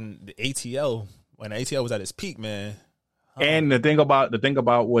of shit from the ATL when the ATL was at its peak, man. And the thing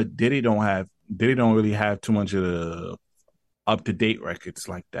about what Diddy don't really have too much of the up to date records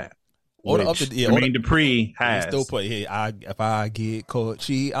like that. Jermaine Dupri has. Still put if I get caught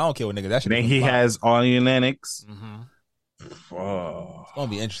cheat, I don't care what nigga that shit. Then he has Ari Lennox. Mm-hmm. Oh. It's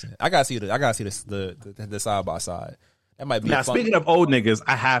gonna be interesting. I gotta see the side by side. That might be. Now speaking of old niggas,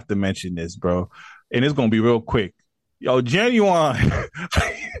 I have to mention this, bro, and it's gonna be real quick. Yo, Genuine,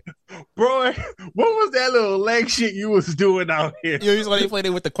 bro, what was that little leg shit you was doing out here? Yo, you saw they played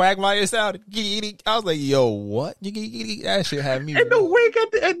it with the Quagmire sound. I was like, yo, what? That shit had me. And the wig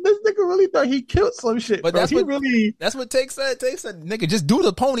and this nigga really thought he killed some shit. But that's what Take said. Take said, nigga, just do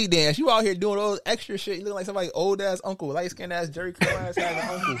the pony dance. You out here doing all this extra shit. You look like somebody old ass uncle, light skinned ass Jerry Curl ass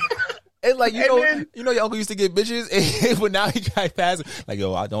uncle. It's like you know your uncle used to get bitches, but now he got past like,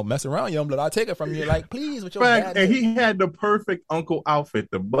 yo, I don't mess around, young blood. I'll take it from you. Like, please, with your dad. And he had the perfect uncle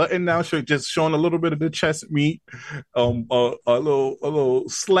outfit, the button down shirt, just showing a little bit of the chest meat, a little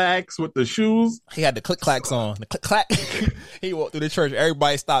slacks with the shoes. He had the click clacks on, the click clack. He walked through the church.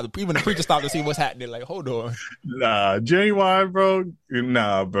 Everybody stopped. Even the preacher stopped to see what's happening. Like, hold on. Nah, Genuine, bro.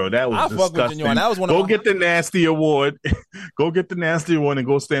 Nah, bro, that was disgusting. Fuck with Genuine. That was get the nasty award. Go get the nasty award and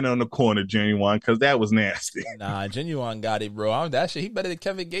go stand on the corner, Genuine, because that was nasty. Nah, Genuine got it, bro. That shit, he better than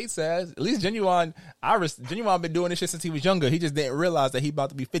Kevin Gates has. At least Genuine been doing this shit since he was younger. He just didn't realize that he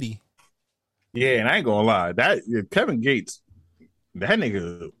about to be 50. Yeah, and I ain't gonna lie, Kevin Gates, that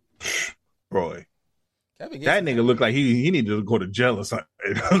nigga, bro. That nigga looked like he needed to go to jail or something.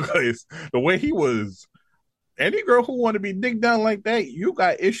 Because the way he was, any girl who want to be digged down like that, you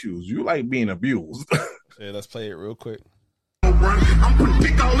got issues. You like being abused. Yeah, let's play it real quick. I'm putting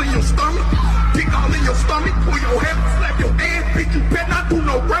dick all in your stomach, pull your head, slap your ass, bitch, you better not do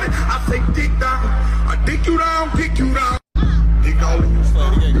no running. I say dick down, I dick you down,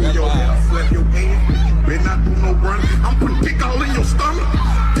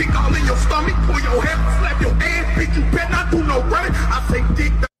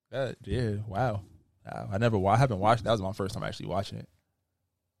 Yeah, wow. I haven't watched. That was my first time actually watching it.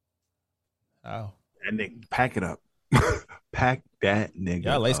 Wow. That nigga, pack it up. Pack that nigga.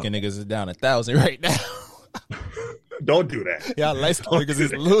 Y'all light skinned niggas is down 1,000 right now. Don't do that. Y'all light skinned niggas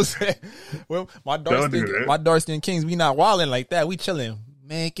is losing. Well, my dark skinned kings, we not wilding like that. We chilling.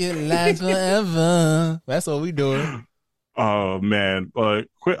 Make it last forever. That's what we doing. Oh man, but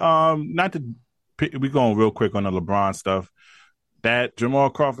quick. Not to. We going real quick on the LeBron stuff. That Jamal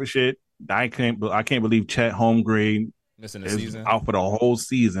Crawford shit. I can't believe Chet Holmgren missing the is season out for the whole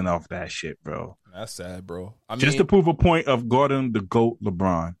season off that shit, bro. That's sad, bro. Just to prove a point of Gordon the GOAT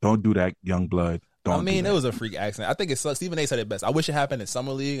LeBron. Don't do that, young blood. It was a freak accident. I think it sucks. Stephen A said it best. I wish it happened in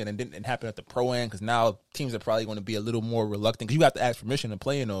Summer League and it didn't happen at the Pro-Am because now teams are probably going to be a little more reluctant because you have to ask permission to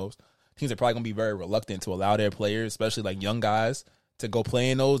play in those. Teams are probably going to be very reluctant to allow their players, especially like young guys, to go play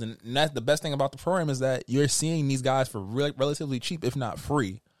in those. And that's the best thing about the Pro-Am is that you're seeing these guys for relatively cheap, if not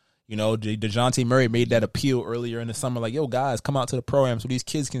free. You know, DeJounte Murray made that appeal earlier in the summer, like, yo, guys, come out to the Pro-Am so these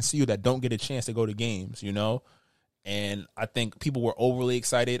kids can see you that don't get a chance to go to games, you know? And I think people were overly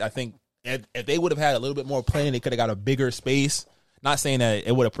excited. I think if they would have had a little bit more planning, they could have got a bigger space. Not saying that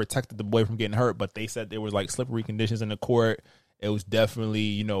it would have protected the boy from getting hurt, but they said there was like slippery conditions in the court. It was definitely,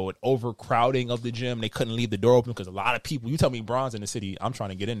 you know, an overcrowding of the gym. They couldn't leave the door open because a lot of people, you tell me Bron's in the city, I'm trying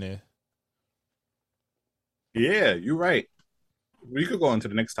to get in there. Yeah, you're right. We could go on to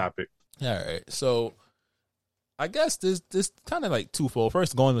the next topic. All right. So I guess this kind of like twofold.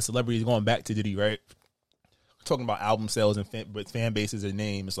 First, going with celebrities, going back to Diddy, right? Talking about album sales and fan bases and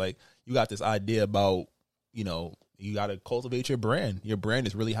names. Like, you got this idea about, you know, you got to cultivate your brand. Your brand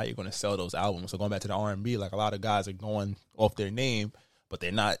is really how you're going to sell those albums. So going back to the R&B, like a lot of guys are going off their name, but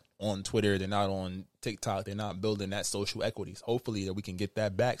they're not on Twitter. They're not on TikTok. They're not building that social equities. Hopefully that we can get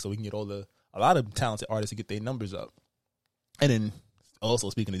that back so we can get a lot of talented artists to get their numbers up. And then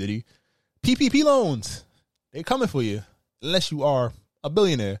also speaking of Diddy, PPP loans, they're coming for you unless you are a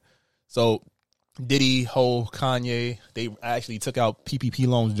billionaire. So Diddy, Ho, Kanye, they actually took out PPP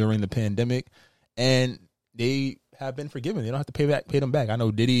loans during the pandemic, and they have been forgiven. They don't have to pay them back. I know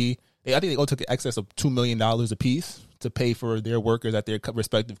Diddy, I think they all took excess of $2 million a piece to pay for their workers at their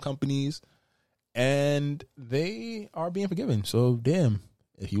respective companies, and they are being forgiven. So damn,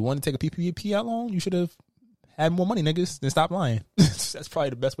 if you want to take a PPP out loan, you should have had more money, niggas, then stop lying. That's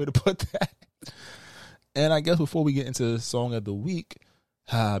probably the best way to put that. And I guess before we get into Song of the Week,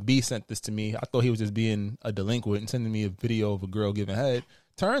 B sent this to me. I thought he was just being a delinquent and sending me a video of a girl giving head.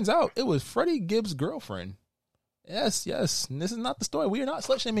 Turns out it was Freddie Gibbs' girlfriend. Yes. And this is not the story. We are not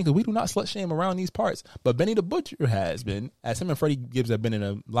slut shaming because we do not slut shame around these parts. But Benny the Butcher has been, as him and Freddie Gibbs have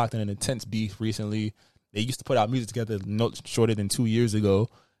been locked in an intense beef recently. They used to put out music together no shorter than 2 years ago.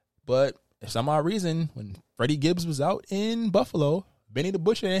 But for some odd reason, when Freddie Gibbs was out in Buffalo, Benny the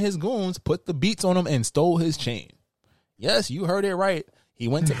Butcher and his goons put the beats on him and stole his chain. Yes, you heard it right. He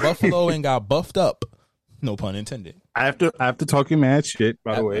went to Buffalo and got buffed up. No pun intended. After talking mad shit,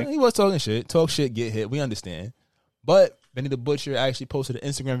 by the way. He was talking shit. Talk shit, get hit. We understand. But Benny the Butcher actually posted an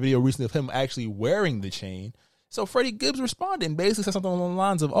Instagram video recently of him actually wearing the chain. So Freddie Gibbs responded and basically said something along the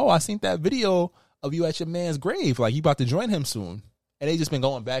lines of, oh, I seen that video of you at your man's grave. Like, you about to join him soon. And they just been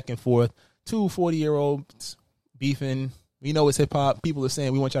going back and forth. 2 40-year-olds beefing. We know it's hip-hop. People are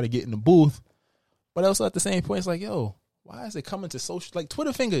saying we want y'all to get in the booth. But also at the same point, it's like, yo, why is it coming to social, like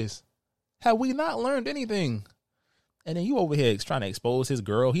Twitter fingers? Have we not learned anything? And then you over here trying to expose his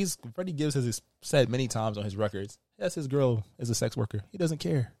girl. Freddie Gibbs has said many times on his records, yes, his girl is a sex worker. He doesn't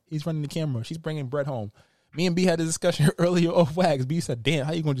care. He's running the camera. She's bringing bread home. Me and B had a discussion earlier off wax. B said, damn,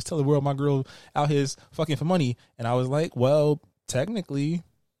 how you going to just tell the world my girl out here is fucking for money? And I was like, well, technically,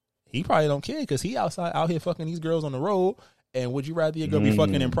 he probably don't care because he out here fucking these girls on the road. And would you rather your girl be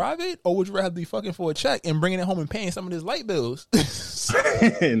fucking in private, or would you rather be fucking for a check and bringing it home and paying some of his light bills?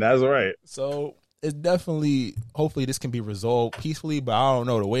 That's right. So it's definitely, hopefully this can be resolved peacefully, but I don't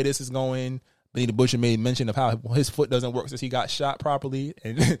know the way this is going. Benny the Butcher made mention of how his foot doesn't work since he got shot properly,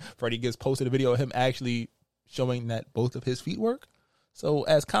 and Freddie Gibbs posted a video of him actually showing that both of his feet work. So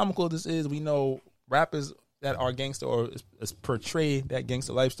as comical as this is, we know rappers that are gangster or is portray that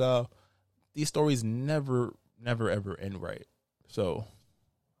gangster lifestyle, these stories never ever end right. So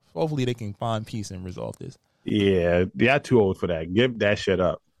hopefully they can find peace and resolve this. Yeah, they're too old for that. Give that shit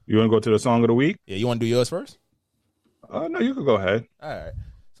up. You want to go to the Song of the Week? Yeah, you want to do yours first? No, you could go ahead. All right.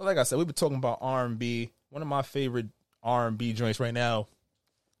 So like I said, we've been talking about R&B. One of my favorite R&B joints right now,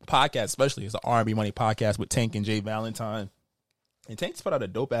 podcast especially, is the R&B Money podcast with Tank and Jay Valentine. And Tank's put out a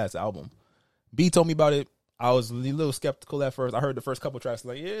dope-ass album. B told me about it. I was a little skeptical at first. I heard the first couple tracks,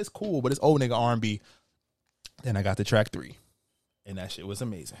 like, yeah, it's cool, but it's old nigga R&B. Then I got to track 3, and that shit was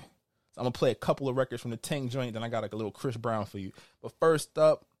amazing. So I'm gonna play a couple of records from the Tank joint, then I got like a little Chris Brown for you. But first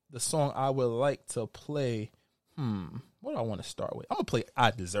up, the song I would like to play. What do I want to start with? I'm gonna play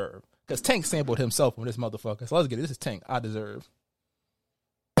 "I Deserve" because Tank sampled himself on this motherfucker. So let's get it. This is Tank. "I Deserve."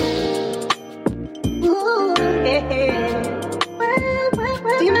 Ooh, yeah.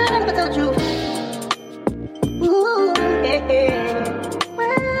 Do you mind if I told you? Ooh, yeah.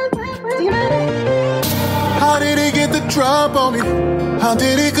 Do you mind? How did he get the drop on me? How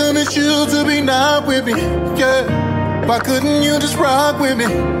did he convince you to be not with me? Yeah. Why couldn't you just rock with me?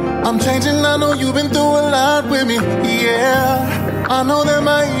 I'm changing, I know you've been through a lot with me. Yeah. I know that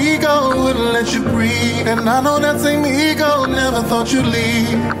my ego wouldn't let you breathe. And I know that same ego never thought you'd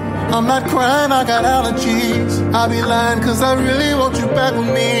leave. I'm not crying, I got allergies. I be lying cause I really want you back with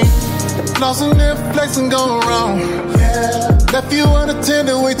me. Lost in their flex and going wrong. Yeah. Left you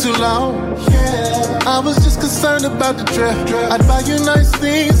unattended way too long. Yeah. I was just concerned about the dress. I'd buy you nice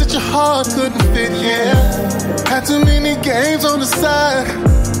things that your heart couldn't fit. Yeah. Had too many games on the side.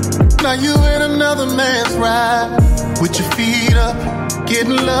 Now you in another man's ride. With your feet up,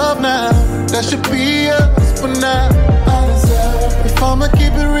 getting love now. That should be us, but now I deserve. If I'ma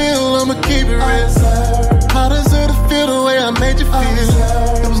keep it real, I'ma keep it real. I deserve to feel the way I made you feel.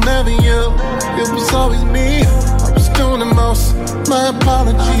 It was never you, it was always me. I was doing the most, my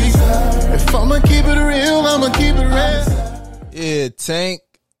apologies. If I'ma keep it real, I'ma keep it real. Yeah, Tank.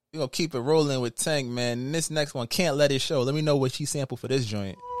 We gonna keep it rolling with Tank, man. And this next one, "Can't Let It Show." Let me know what she sampled for this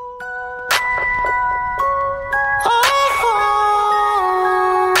joint.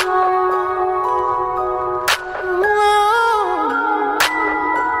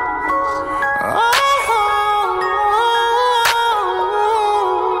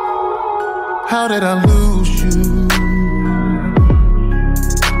 How did I lose you?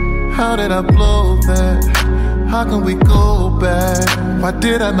 How did I blow that? How can we go back? Why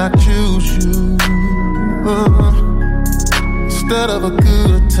did I not choose you? Instead of a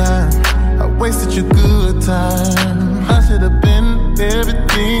good time, I wasted your good time. I should have been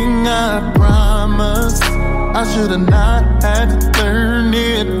everything I promised. I should have not had to learn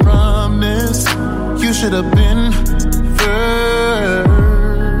it from this. You should have been first.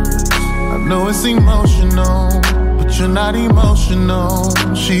 I know it's emotional, but you're not emotional.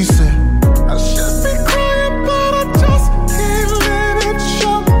 She said, I should be crying, but I just can't let it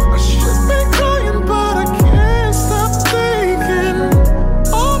show. I should be crying, but I can't stop thinking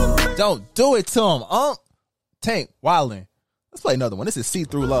all the things. Don't do it to him, Tank, wildin'. Let's play another one. This is "See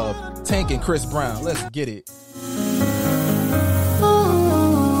Through Love." Tank and Chris Brown. Let's get it.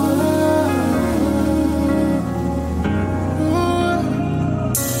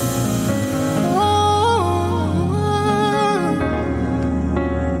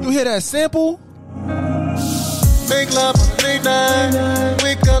 Hear that sample? Make love on the late night.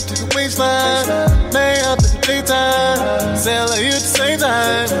 Wake up to the waistline. Lay up in the daytime. Sail you at the same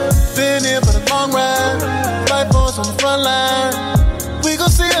time. Been here for the long ride. Fight force on the front line. We gon'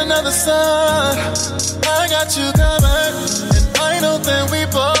 see another sun. I got you covered. And I know that we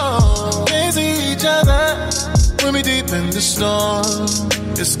both can't see each other. When we deep in the storm,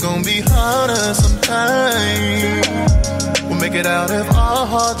 it's gon' be harder sometimes. We'll make it out if our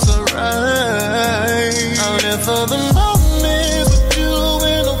hearts are right. I'll live for the moments with you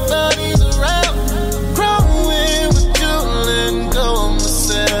when nobody's around. Growing with you, letting go of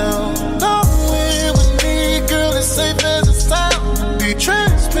myself. Knowing with me, girl, it's safe as a sound. Be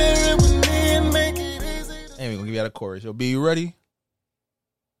transparent with me and make it easy. Hey, we're gonna give you that chorus. Yo, B, you ready?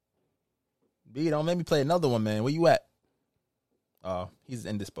 B, don't make me play another one, man. Where you at? Oh, he's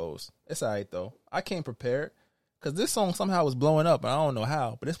indisposed. It's alright though. I came prepared. Because this song somehow was blowing up, and I don't know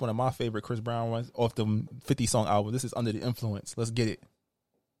how, but it's one of my favorite Chris Brown ones off the 50 song album. This is "Under the Influence." Let's get it.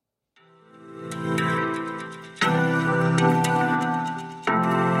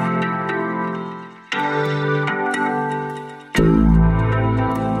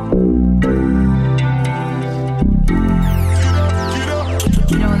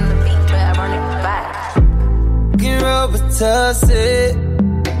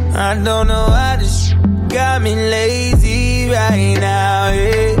 I don't know how this got me lazy right now,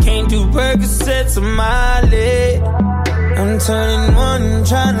 yeah. Can't do Percocets on my leg. I'm turning one,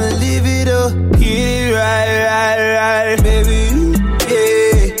 trying to live it up. Get it right, baby,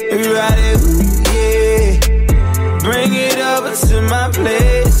 yeah. Everybody, yeah. Bring it over to my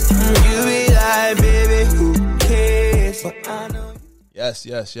place. You be like, baby, who cares? But I know. Yes.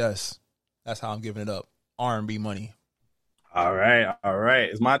 That's how I'm giving it up. R&B money. All right.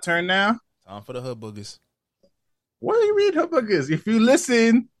 It's my turn now. Time for the hood boogers. What do you mean, hood boogers?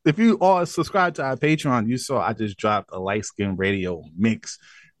 If you all subscribe to our Patreon, you saw I just dropped a Light Skin Radio mix.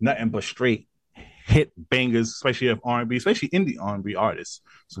 nothing but straight hit bangers, especially of R&B, especially indie R&B artists.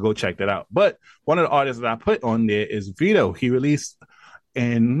 So go check that out. But one of the artists that I put on there is Vito. He released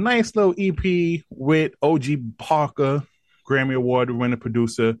a nice little EP with OG Parker, Grammy Award winning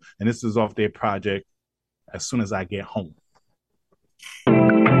producer, and this is off their project, As Soon As I Get Home.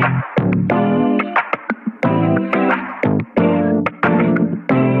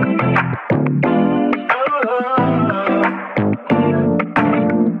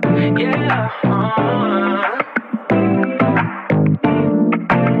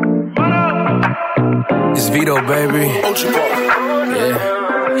 It's Vito, baby.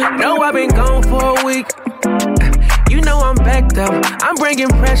 Yeah. No, I've been gone for a week. You know I'm backed up. I'm bringing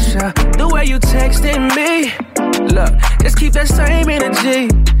pressure. The way you texting me. Look, just keep that same energy.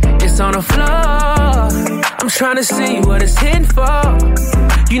 It's on the floor. I'm trying to see what it's hitting for.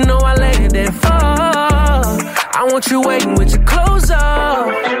 You know I let it there fall. I want you waiting with your clothes off.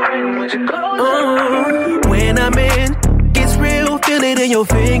 When I'm in, it's real. Feel it in your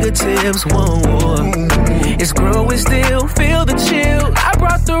fingertips. Whoa, whoa. It's growing still. Feel the chill. I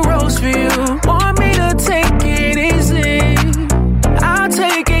brought the rose for you. Want me to take it easy? I'll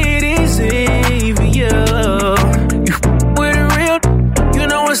take it easy for you. You with it real. You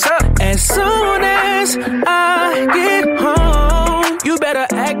know what's up. As soon as I get home, you better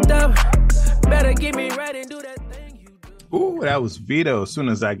act up. Better get me ready and do that thing you do. Ooh, that was Vito. As Soon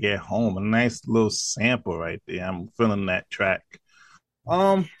As I Get Home. A nice little sample right there. I'm feeling that track.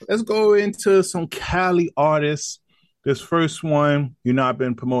 Let's go into some Cali artists. This first one, you know, I've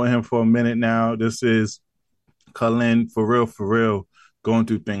been promoting him for a minute now. This is Kalin, for real, Going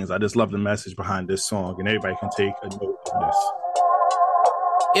Through Things. I just love the message behind this song, and everybody can take a note of this.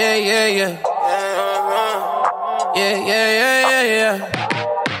 Yeah.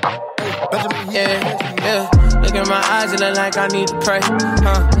 Look in my eyes, it look like I need to pray.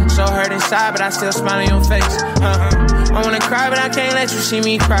 So hurt inside, but I still smile on your face. I wanna cry, but I can't let you see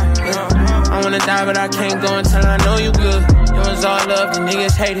me cry. I wanna die, but I can't go until I know you good. It was all love, the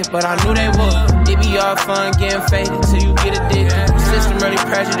niggas hate it, but I knew they would. It be all fun getting faded till you get addicted. The system really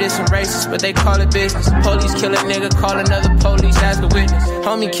prejudiced and racist, but they call it business. Police kill a nigga, call another police as the witness.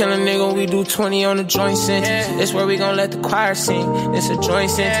 Homie kill a nigga, we do 20 on the joint sentence. This where we gon' let the choir sing. This a joint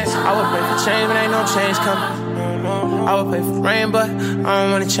sentence. I would pray for change, but ain't no change coming. I would pray for rain, but I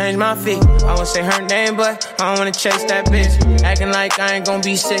don't wanna change my feet. I would say her name, but I don't wanna chase that bitch. Acting like I ain't gonna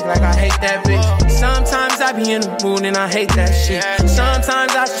be sick, like I hate that bitch. Sometimes I be in the mood and I hate that shit.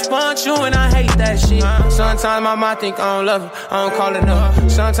 Sometimes I just want you and I hate that shit. Sometimes my mom think I don't love her, I don't call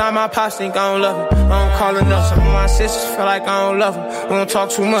enough. Sometimes my pops think I don't love her, I don't call enough. Some of my sisters feel like I don't love her, we don't talk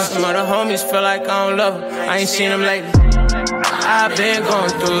too much. Some of the homies feel like I don't love her, I ain't seen them lately. I've been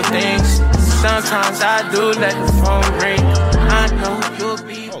going through things. Sometimes I do let the phone ring. I know you'll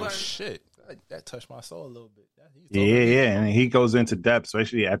be. Oh shit, that touched my soul a little bit. Yeah, and he goes into depth,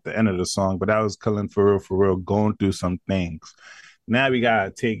 especially at the end of the song. But that was Kalin for real, going through some things. Now we gotta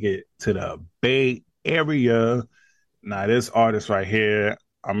take it to the Bay Area. Now this artist right here,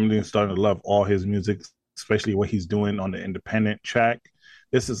 I'm really starting to love all his music, especially what he's doing on the independent track.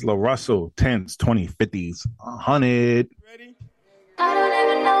 This is La Russell, 10s, 20, 50s, 100. Ready?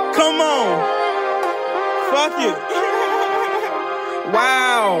 Come on. Fuck it.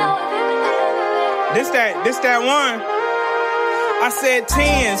 Wow. This that one. I said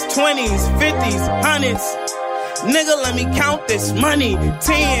 10s, 20s, 50s, 100s. Nigga, let me count this money.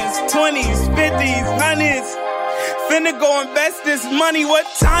 10s, 20s, 50s, 100s. Finna go invest this money. What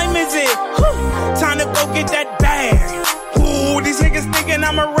time is it? Time to go get that bag. Ooh, these niggas thinking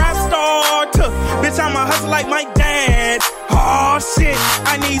I'm a rap star. Bitch, I'm a hustle like my dad. Oh shit,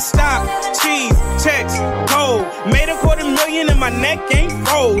 I need stock, cheese, checks, gold. Made $250,000 and my neck ain't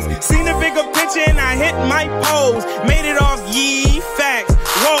froze. Seen a bigger picture and I hit my pose. Made it off yee facts.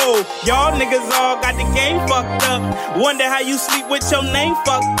 Whoa, y'all niggas all got the game fucked up. Wonder how you sleep with your name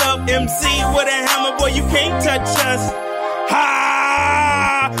fucked up. MC with a hammer, boy, you can't touch us.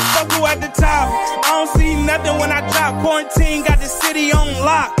 Ha! Fuck who at the top. I don't see nothing when I drop. Quarantine got the city on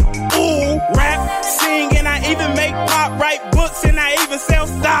lock. Ooh, rap, sing, and I even make pop. Write books and I even sell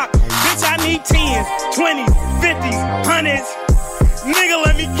stock. Bitch, I need 10s, 20s, 50s, 100s. Nigga,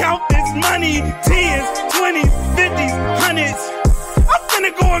 let me count this money. 10s, 20s, 50s, 100s. I'm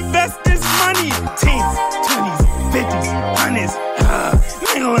finna go invest this money. 10s, 20s, 50s, 100s.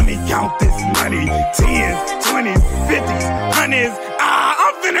 Nigga, let me count this money. 10s, 20s, 50s, 100s.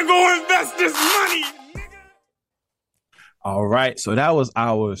 I'm finna go invest this money. All right, so that was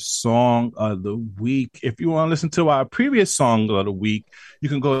our song of the week. If you want to listen to our previous song of the week, you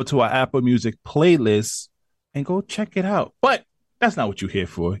can go to our Apple Music playlist and go check it out. But That's not what you're here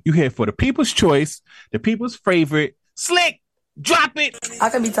for. You're here for the people's choice, the people's favorite. Slick, drop it. I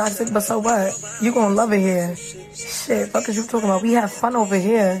can be toxic, but so what? You gonna love it here. Shit, fuck is you talking about? We have fun over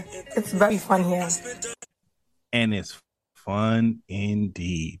here. It's very fun here. And it's fun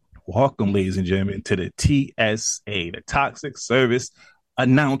indeed. Welcome, ladies and gentlemen, to the TSA, the Toxic Service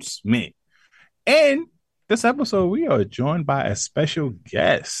Announcement. And this episode, we are joined by a special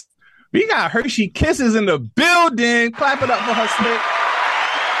guest. We got Hershey Kisses in the building. Clap it up for her, Slick.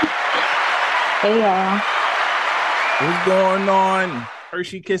 Hey, y'all. What's going on?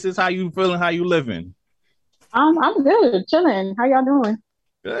 Hershey Kisses, how you feeling? How you living? I'm good, chilling. How y'all doing?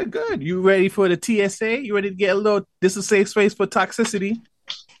 Good. You ready for the TSA? You ready to get a little, this is a safe space for toxicity?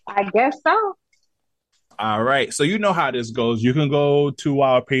 I guess so. All right. So you know how this goes. You can go to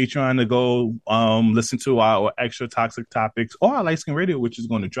our Patreon to go listen to our extra toxic topics or our Light Skin Radio, which is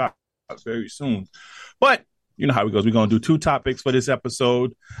going to drop very soon. But you know how it goes. We're going to do 2 topics for this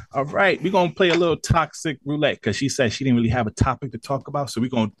episode. All right. We're going to play a little toxic roulette because she said she didn't really have a topic to talk about. So we're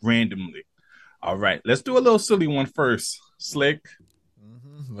going to randomly. All right. Let's do a little silly one first. Slick.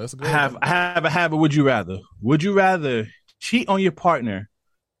 Let's go. I have a habit. Would you rather? Would you rather cheat on your partner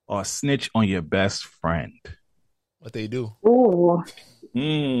or snitch on your best friend? What they do? Ooh,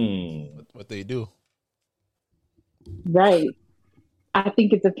 What they do? right. I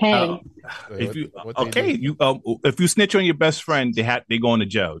think it depends. If you What they okay, do? you if you snitch on your best friend, they going to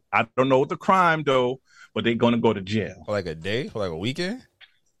jail. I don't know what the crime though, but they're going to go to jail. For like a day? For like a weekend?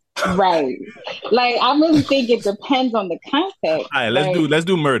 Right. Like, I really think it depends on the context. All right, let's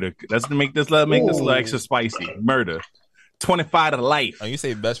do murder. Let's make this a little extra spicy. Murder. 25 to life. Oh, you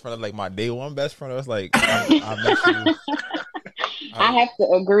say best friend like my day one best friend? It's like I met you. I have to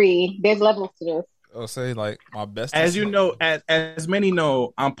agree. There's levels to this. I'll say like my best. As you know, as many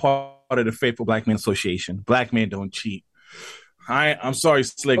know, I'm part of the Faithful Black Men Association. Black men don't cheat. I'm sorry,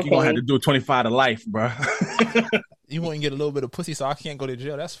 Slick. Okay. You're going to have to do 25 to life, bro. You wouldn't get a little bit of pussy, so I can't go to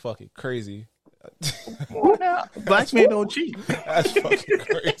jail. That's fucking crazy. Black men don't cheat. That's fucking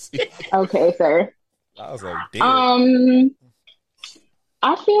crazy. Okay, sir. I was like, damn.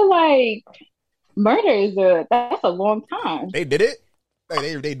 I feel like murder that's a long time. They did it?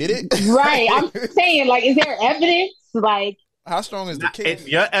 Like, they did it? Right. I'm saying, like, is there evidence? Like, How strong is the case?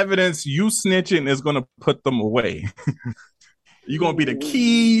 Your evidence, you snitching is going to put them away. You're going to be the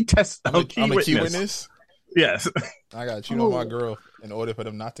key test. I'm a key witness? Yes. I got to cheat on my girl in order for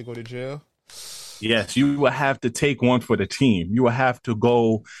them not to go to jail? Yes, you will have to take one for the team. You will have to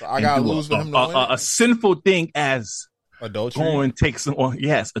go. So I got to lose for him to win? A sinful thing as adultery. Go and take someone.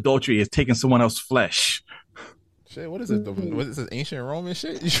 Yes, adultery is taking someone else's flesh. Shit, what is it? What is this ancient Roman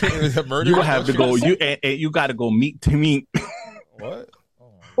shit? You murder? You have to go. You got to go meet to meet. What?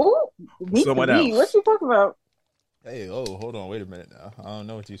 ooh, meet Someone to meet. else. What you talking about? Hey, hold on, wait a minute now. I don't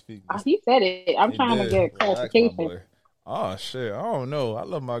know what you speak. He said it. I'm trying to get clarification. Oh shit, I don't know. I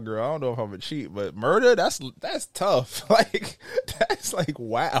love my girl. I don't know if I'm a cheat, but murder, that's tough. Like that's like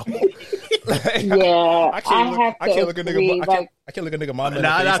wow. Like, Yeah, I can't look a nigga mom in the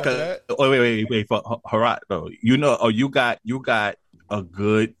face like that. Wait for Harat though. You know, you got a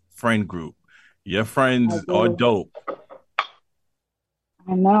good friend group. Your friends are dope.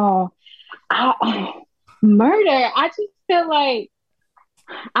 I know. Murder. I just feel like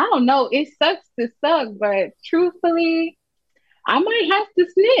I don't know. It sucks to suck, but truthfully, I might have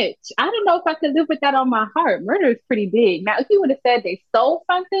to snitch. I don't know if I could live with that on my heart. Murder is pretty big. Now, if you would have said they stole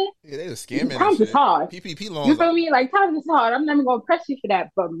something, Yeah, they just scamming. times is hard. PPP loans. You feel me? Like, times is hard. I'm never gonna press you for that.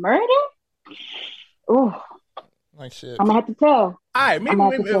 But murder? Oh, like shit. I'm gonna have to tell. All right,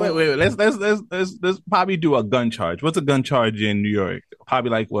 wait. Let's probably do a gun charge. What's a gun charge in New York? Probably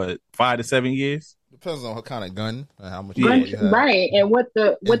like what, 5 to 7 years? Depends on what kind of gun and how much Gun- you have. right, and what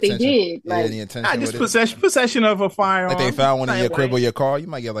they did. Yeah, Like, the intention. Just with it. possession of a firearm. Like they found one in your crib or your car, you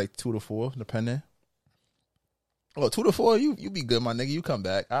might get like 2 to 4, depending. Well, 2 to 4, you be good, my nigga. You come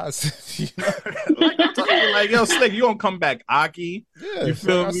back. Like yo, Slick, you gonna come back, Aki? Yeah, You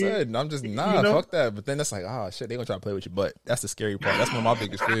feel like me? I said, I'm just You know? fuck that. But then that's like, shit, they gonna try to play with you. But that's the scary part. That's one of my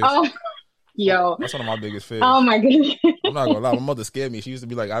biggest fears. yo, That's one of my biggest fears. oh my goodness. I'm not gonna lie. My mother scared me. She used to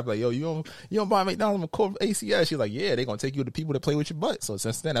be like, I'd be like, yo, you don't buy McDonald's, I'm gonna call ACS. She's like, yeah, they gonna take you to people that play with your butt. So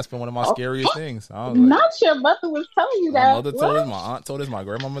since then, that's been one of my scariest things. I was like, Not your mother was telling you my that. mother told us, my aunt told us, my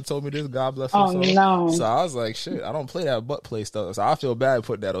grandmama told me this. God bless her. Oh, so, no. So I was like, shit, I don't play that butt play stuff. So I feel bad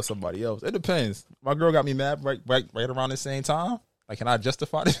putting that on somebody else. It depends. My girl got me mad right around the same time. Like, can I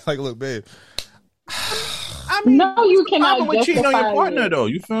justify this? Like, look, babe. I mean, No, you cannot with cheating on your justify partner it. though.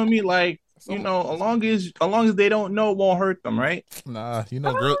 You feel me? Like, you know, as long as they don't know, it won't hurt them, right? Nah, you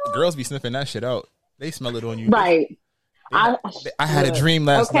know, girls be sniffing that shit out. They smell it on you. Right. I had a dream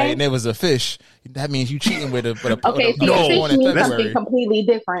last night and there was a fish. That means you cheating with a okay, with a see, fish means something completely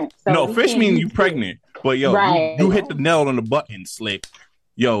different. So no, fish means you pregnant. But yo, right. you hit the nail on the button, Slick.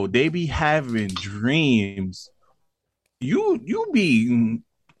 Yo, they be having dreams. You be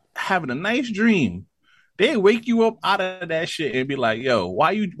having a nice dream. They wake you up out of that shit and be like, yo,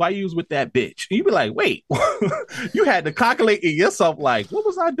 why you was with that bitch? And you be like, wait, you had to calculate in yourself, like, what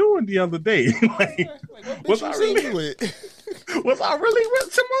was I doing the other day? Was I really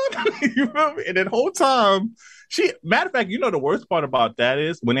with Simone? You feel me? And then the whole time, matter of fact, you know the worst part about that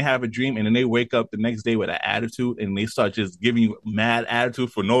is when they have a dream and then they wake up the next day with an attitude and they start just giving you mad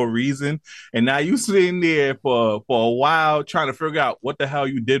attitude for no reason. And now you sitting there for a while trying to figure out what the hell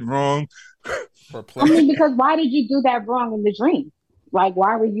you did wrong. I mean, because why did you do that wrong in the dream? Like,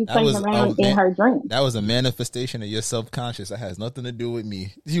 why were you playing around in her dream? That was a manifestation of your subconscious. That has nothing to do with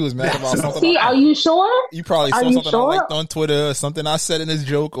me. You was mad about something. See, are you sure? You probably saw something I liked on Twitter, or something I said in this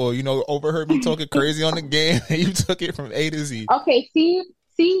joke, or overheard me talking crazy on the game, and you took it from A to Z. Okay, see,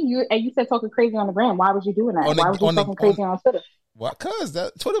 you said talking crazy on the gram. Why was you doing that? Why was you talking crazy on Twitter? What? Cause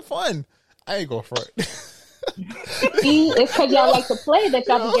that Twitter fun. I ain't going for it. See, it's because y'all like to play that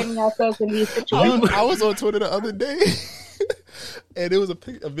y'all be getting yourselves in these situations. I was on Twitter the other day, and it was a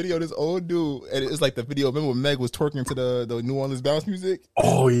video of this old dude, and it's like the video. Remember when Meg was twerking to the New Orleans bounce music?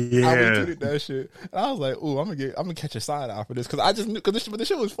 Oh yeah, I retweeted that shit, and I was like, "Ooh, I'm gonna catch a side eye for this," because I just knew because this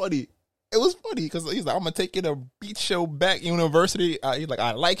shit was funny. It was funny because he's like, I'm gonna take you to beach show back university. He's like,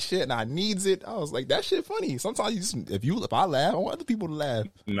 I like shit and I needs it. I was like, that shit funny. Sometimes if I laugh, I want other people to laugh.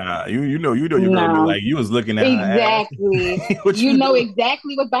 Nah, you know you're gonna be like, you was looking at exactly. you know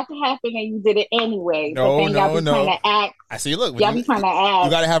exactly what's about to happen and you did it anyway. No. Trying to act. I see. Look, y'all be trying to act.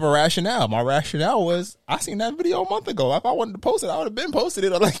 You gotta have a rationale. My rationale was I seen that video a month ago. If I wanted to post it, I would have been posted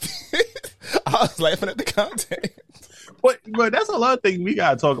it. I was laughing at the content. But that's a lot of things we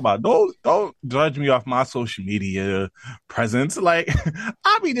gotta talk about. Don't judge me off my social media presence. Like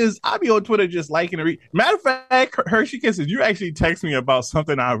I be on Twitter just liking and matter of fact, Hershey Kisses, you actually text me about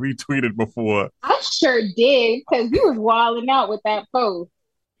something I retweeted before. I sure did, because you was wilding out with that post.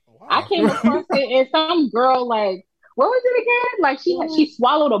 Wow. I came across it and some girl what was it again? Like she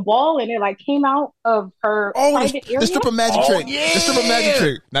swallowed a ball and it came out of her private area. The stripper magic trick. Yeah. The stripper magic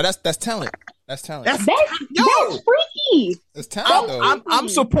trick. Now that's talent. That's talent. That's freaky. It's talent. I'm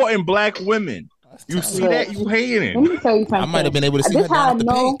supporting black women. You see that? You hating. Let me tell you something. I might have been able to see this her down at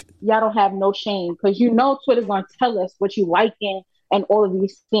the pink. Y'all don't have no shame because Twitter's going to tell us what you liking and all of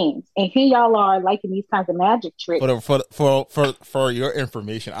these things. And here y'all are liking these kinds of magic tricks. For your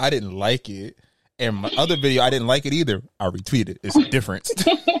information, I didn't like it. And my other video, I didn't like it either. I retweeted. It's a difference.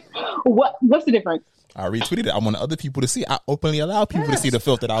 What's the difference? I retweeted it. I want other people to see. I openly allow people to see the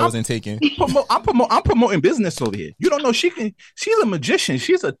filth that I wasn't taking. I'm promoting business over here. You don't know she's a magician.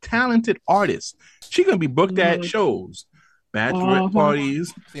 She's a talented artist. She can be booked at shows, bachelorette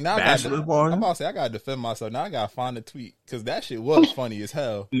parties, bachelor parties. I'm about to say I gotta defend myself. Now I gotta find the tweet because that shit was funny as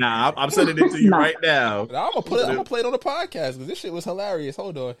hell. Nah, I'm sending it to you right now. I'm gonna play it on the podcast because this shit was hilarious.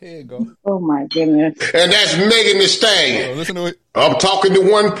 Hold on, here you go. Oh my goodness! And that's Megan Thee Stallion. Listen to it. I'm talking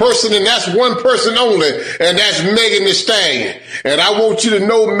to one person, and that's one person only, and that's Megan Thee Stallion. And I want you to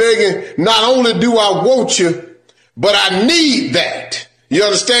know, Megan, not only do I want you, but I need that. You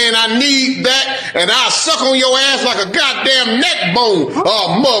understand? I need that, and I'll suck on your ass like a goddamn neck bone,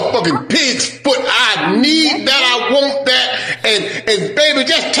 motherfucking pig's foot. I need that. I want that. And baby,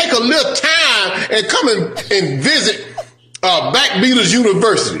 just take a little time and come and visit Backbeaters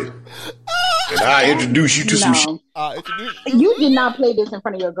University. And I introduce you to some shit. You did not play this in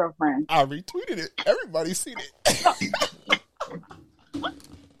front of your girlfriend. I retweeted it. Everybody's seen it.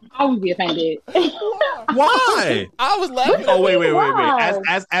 I would be offended. Why? I was laughing. Oh,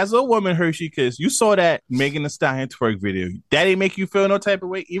 wait. As a woman, Hershey Kiss, you saw that Megan Thee Stallion twerk video. That didn't make you feel no type of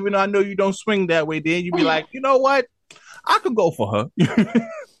way, even though I know you don't swing that way. Then you be like, you know what? I could go for her.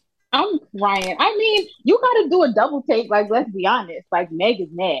 I'm crying. I mean, you got to do a double take. Like, let's be honest. Like, Meg is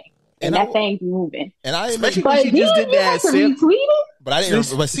Meg. And that thing's moving. And I especially when she just did that. But I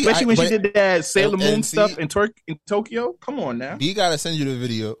didn't. But see, especially when she did that Sailor Moon stuff in Tokyo. Come on now. B gotta send you the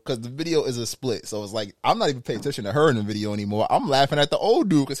video because the video is a split. So it's like I'm not even paying attention to her in the video anymore. I'm laughing at the old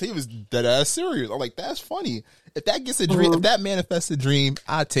dude because he was dead ass serious. I'm like, that's funny. If that gets a dream, if that manifests a dream,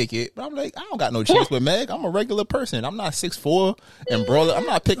 I take it. But I'm like, I don't got no chance with Meg. I'm a regular person. I'm not 6'4" and brawler. I'm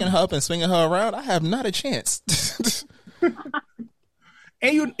not picking her up and swinging her around. I have not a chance.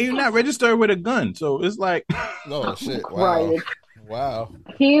 And you're not registered with a gun, so it's like, oh shit! Wow, right. Wow.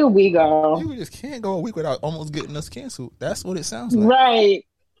 Here we go. We just can't go a week without almost getting us canceled. That's what it sounds like. Right.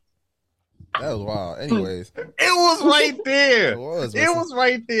 That was wild. Anyways, It was right there. It was. It was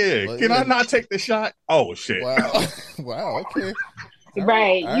right there. Well, Can yeah. I not take the shot? Oh shit! wow, wow. Okay.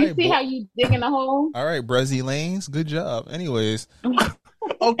 Right. All You right, see how you dig in the hole? All right, Brezzy Lanes. Good job. Anyways,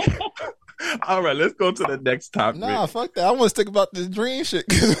 Okay. All right, let's go to the next topic. nah, fuck that. I want to stick about this dream shit.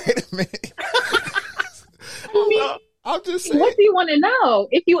 'Cause wait a minute. I'm just saying. What do you want to know?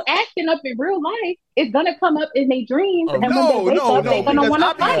 If you acting up in real life, it's gonna come up in their dreams, and when they wake up, they're gonna want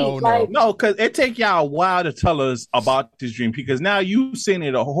to fight. No, because it take y'all a while to tell us about this dream. Because now you sitting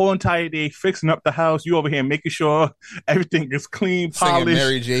there the whole entire day fixing up the house. You over here making sure everything is clean, Singing polished.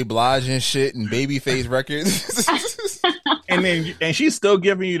 Mary J. Blige and shit and Babyface records. and she's still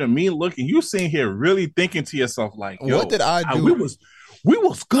giving you the mean look, and you sitting here really thinking to yourself like, yo, What did I do? We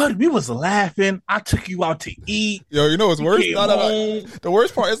was good. We was laughing. I took you out to eat. Yo, you know what's worse? came No. home. The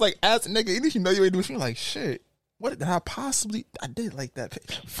worst part is like, as a nigga, even if you know you ain't doing shit, you're like, shit, what did I possibly? I did like that.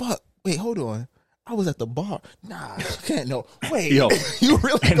 Fuck. Wait, hold on. I was at the bar. Nah, I can't know. Wait, Yo, you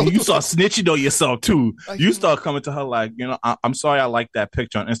really? and you start snitching on yourself too. Like, You start coming to her like, you know, I'm sorry, I like that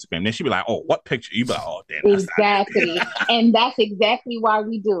picture on Instagram. Then she be like, oh, what picture? You be like, oh, damn. That's Exactly, and that's exactly why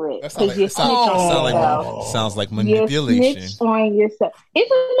we do it, because you snitch on yourself. Sounds like You manipulation. snitch on yourself. Is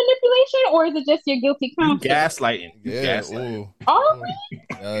it manipulation or is it just your guilty You conscience? gaslighting. You Yeah. gaslighting. Ooh. Are we?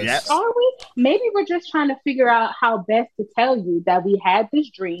 Yes. Are we? Maybe we're just trying to figure out how best to tell you that we had this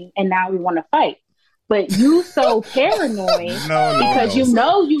dream and now we want to fight. But you so paranoid because you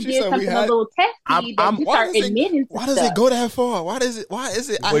know you She did said something we a had- little testy that you start admitting to Why does stuff. it go that far? Why is it?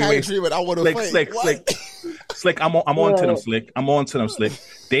 I had a dream and I want to fight. Slick. I'm on to them, Slick. I'm on to them, Slick.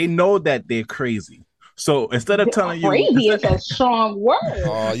 They know that they're crazy. So instead of telling you, Crazy is a strong word.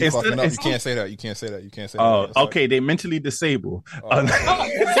 Oh, you Instead- fucking up. You instead- can't say that. You can't say that. You can't say that. oh, That's like- okay, they mentally disabled. Don't do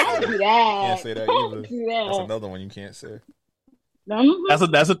that. Can't say that Don't either. do that. That's another one you can't say.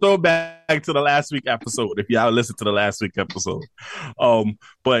 That's a throwback to the last week episode. If y'all listen to the last week episode,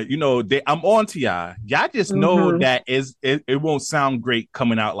 but you know, I'm on to y'all. Y'all just know that it won't sound great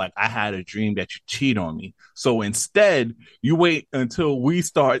coming out like I had a dream that you cheat on me. So instead, you wait until we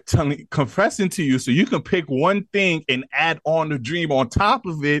start confessing to you, so you can pick one thing and add on the dream on top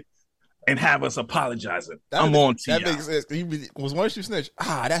of it, and have us apologizing. I'm on to That y'all. makes sense. Was once you snitch.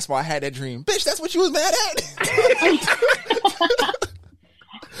 That's why I had that dream, bitch. That's what you was mad at.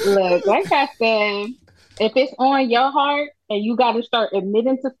 Look, like I said, if it's on your heart and you got to start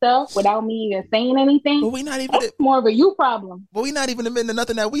admitting to stuff without me even saying anything, but we not even that's more of a you problem. But we not even admitting to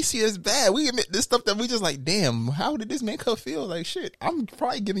nothing that we see as bad. We admit this stuff that we just like, damn, how did this make her feel? Like, shit, I'm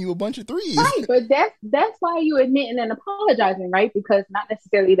probably giving you a bunch of threes. Right, but that's why you admitting and apologizing, right? Because not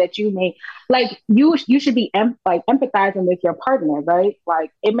necessarily that you may like you should be empathizing with your partner, right?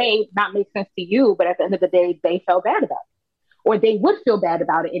 Like it may not make sense to you, but at the end of the day, they felt bad about it, or they would feel bad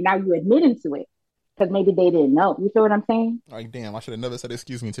about it, and now you admitting to it because maybe they didn't know. You feel what I'm saying? Like, damn, I should have never said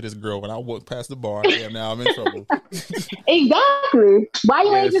excuse me to this girl when I walked past the bar. Damn, now I'm in trouble. Exactly. Why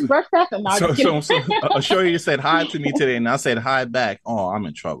you ain't just brush past them? No, So, just kidding. Shorty said hi to me today, and I said hi back. Oh, I'm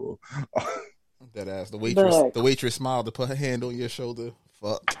in trouble. That ass. The Look. waitress smiled to put her hand on your shoulder.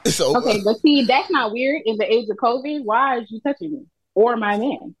 Fuck. It's over. Okay, but see, that's not weird. In the age of COVID, why is you touching me or my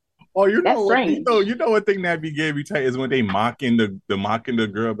man? Oh, you That's know, strange. you know what thing that be gave me tight is when they mocking the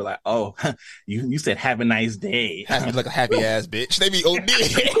girl, be like, oh, you said have a nice day. Happy like a happy ass bitch. They be OD.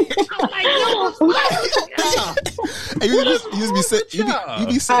 And you just be sitting. You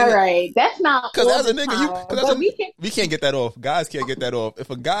be sitting. All right, that's not Because all as a the nigga, time, but we can't get that off. Guys can't get that off. If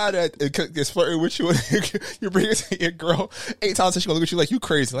a guy that is flirting with you, you bring it to your girl 8 times, and she gonna look at you like you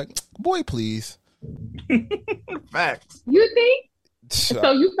crazy. Like, boy, please. Facts. You think?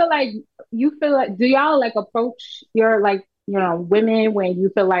 So you feel like do y'all like approach your women when you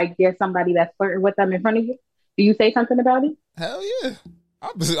feel like there's somebody that's flirting with them in front of you? Do you say something about it? Hell yeah.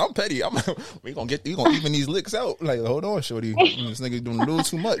 I'm petty. We gonna even these licks out. Like, hold on, shorty. This nigga doing a little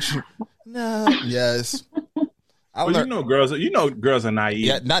too much. Nah. Yes. Well, you know, girls are naive.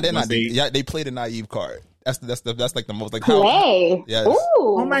 Yeah, they're not. They play the naive card. That's like the most like play. Yes. Ooh,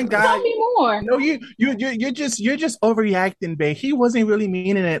 oh my God. Tell me more. No, you're just overreacting, babe. He wasn't really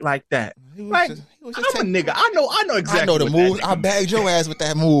meaning it like that. Like, I'm a nigga. I know exactly. I know the what move. that I bagged your ass with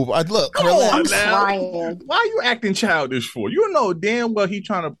that move. I look. Come relax. on, now. Trying. Why are you acting childish for? You know damn well he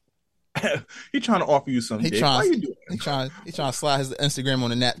trying to offer you something. Why you doing? He trying to slide his Instagram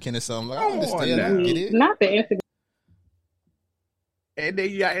on a napkin or something. Like, I Come understand. on I get it. Not the Instagram. And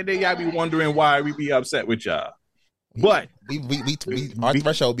then y'all be wondering why we be upset with y'all. But Our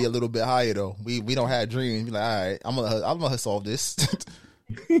threshold be a little bit higher though. We don't have dreams. Be like, all right, I'm gonna let her solve this.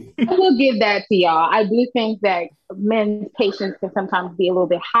 I will give that to y'all. I do think that men's patience can sometimes be a little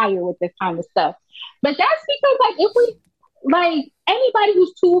bit higher with this kind of stuff. But that's because, like, if we, like, anybody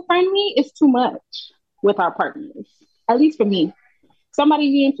who's too friendly is too much with our partners. At least for me.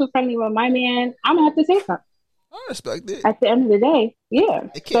 Somebody being too friendly with my man, I'm going to have to say something. I respect it. At the end of the day, yeah.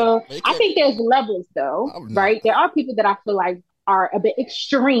 So I think there's levels, though, right? There are people that I feel like are a bit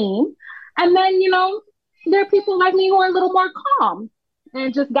extreme. And then, you know, there are people like me who are a little more calm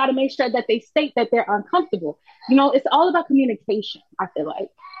and just got to make sure that they state that they're uncomfortable. You know, it's all about communication, I feel like.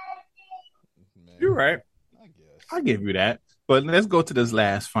 You're right. I'll give you that. But let's go to this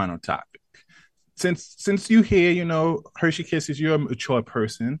last final topic. Since you hear, you know, Hershey Kisses, you're a mature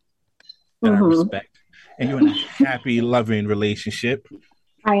person that I respect. And you're in a happy, loving relationship.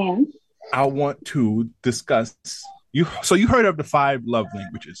 I am. I want to discuss you. So you heard of the 5 love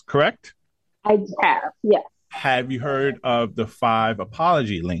languages, correct? I have, yes. Have you heard of the 5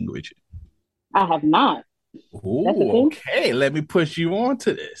 apology languages? I have not. Ooh, okay. Let me push you on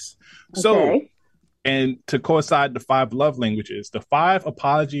to this. Okay. So, and to coincide the 5 love languages, the 5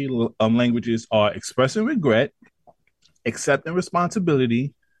 apology languages are expressing regret, accepting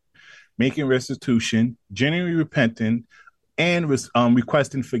responsibility, making restitution, genuinely repenting, and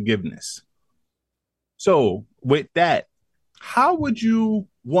requesting forgiveness. So with that, how would you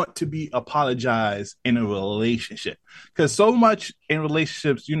want to be apologized in a relationship? Because so much in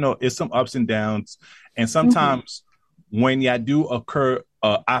relationships, you know, it's some ups and downs. And sometimes when you do occur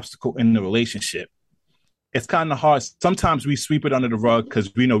an obstacle in the relationship, it's kind of hard. Sometimes we sweep it under the rug because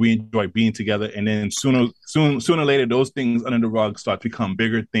we know we enjoy being together. And then sooner or later, those things under the rug start to become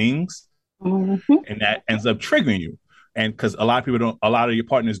bigger things. And that ends up triggering you. And because a lot of your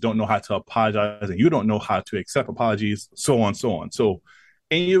partners don't know how to apologize and you don't know how to accept apologies, so on. So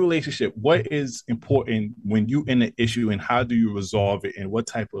in your relationship, what is important when you in an issue and how do you resolve it and what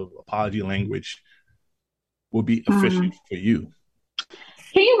type of apology language will be efficient for you?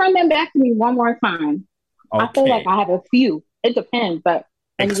 Can you run them back to me one more time? Okay. I feel like I have a few. It depends, but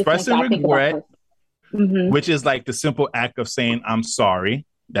expressing regret, which is like the simple act of saying, I'm sorry.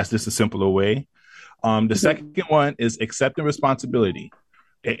 That's just a simpler way. The second one is accepting responsibility.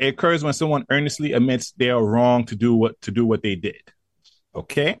 It occurs when someone earnestly admits they are wrong to do what they did.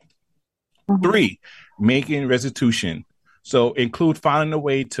 Okay. 3, making restitution. So include finding a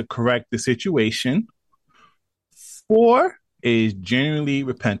way to correct the situation. 4 is genuinely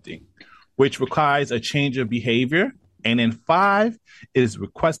repenting, which requires a change of behavior. And then 5 is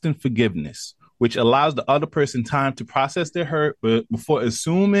requesting forgiveness, which allows the other person time to process their hurt before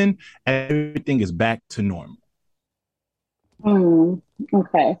assuming everything is back to normal.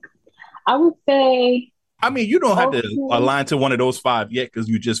 Okay. I would say... I mean, you don't have to align to one of those 5 yet because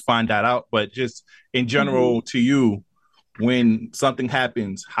you just find that out. But just in general, to you, when something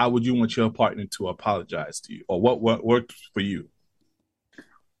happens, how would you want your partner to apologize to you? Or what worked for you?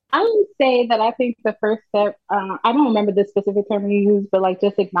 I would say that I think the first step, I don't remember the specific term you used, but like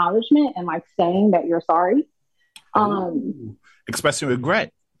just acknowledgement and like saying that you're sorry. Expressing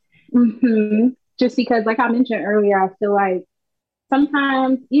regret. Just because like I mentioned earlier, I feel like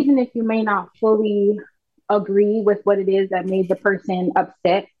sometimes even if you may not fully agree with what it is that made the person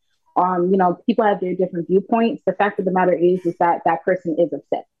upset, you know, people have their different viewpoints. The fact of the matter is that that person is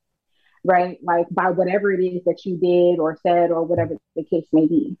upset. Right? Like by whatever it is that you did or said or whatever the case may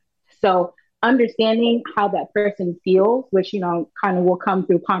be. So understanding how that person feels, which, you know, kind of will come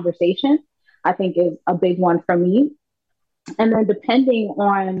through conversation, I think is a big one for me. And then depending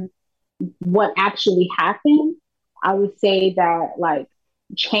on what actually happened, I would say that like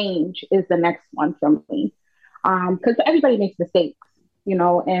change is the next one for me. Because everybody makes mistakes, you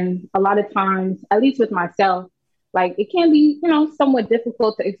know, and a lot of times, at least with myself, like it can be, you know, somewhat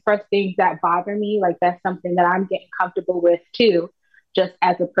difficult to express things that bother me. Like that's something that I'm getting comfortable with too, just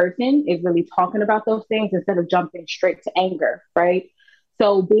as a person, is really talking about those things instead of jumping straight to anger, right?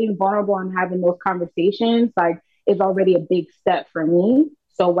 So being vulnerable and having those conversations, like, is already a big step for me.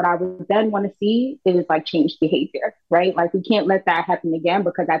 So what I would then want to see is like changed behavior, right? Like we can't let that happen again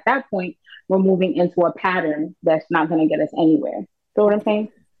because at that point, we're moving into a pattern that's not going to get us anywhere. Know what I'm saying?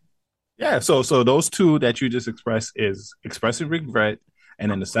 Yeah, so those 2 that you just expressed is expressing regret,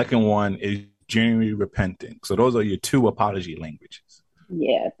 and then the second one is genuinely repenting. So those are your 2 apology languages.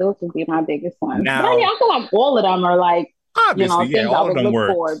 Yeah, those would be my biggest ones. Now, I feel like all of them are like, obviously, you know, things all I would of them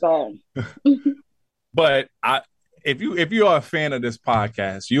look work. for. But if you are a fan of this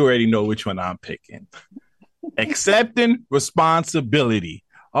podcast, you already know which one I'm picking. Accepting responsibility.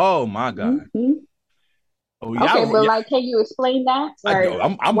 Oh my God. Oh, Okay, but like, can you explain that?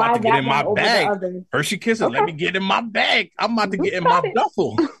 I'm about to get in my bag. Hershey Kisses, Okay. let me get in my bag. I'm about to get in my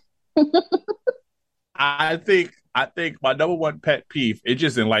duffel. I think my number one pet peeve, it's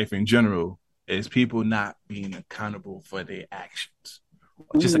just in life in general, is people not being accountable for their actions.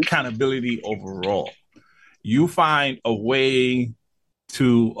 Just accountability overall. You find a way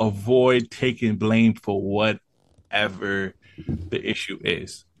to avoid taking blame for whatever the issue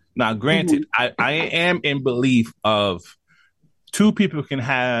is. Now, granted, I am in belief of two people can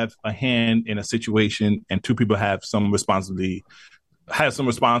have a hand in a situation and two people have some responsibility,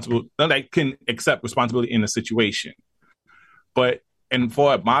 that can accept responsibility in a situation. But, and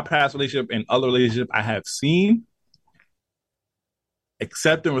for my past relationship and other relationship I have seen,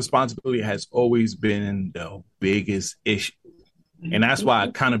 accepting responsibility has always been the biggest issue. And that's why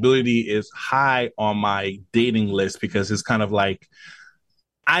accountability is high on my dating list, because it's kind of like,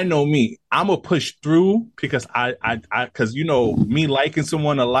 I know me, I'm gonna push through because because me liking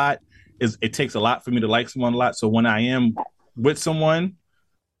someone a lot it takes a lot for me to like someone a lot. So when I am with someone,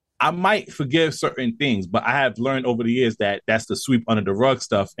 I might forgive certain things, but I have learned over the years that that's the sweep under the rug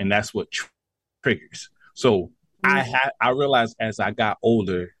stuff, and that's what triggers. So I realized as I got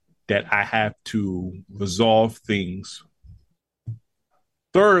older that I have to resolve things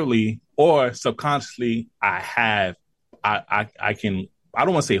thoroughly or subconsciously. I can, I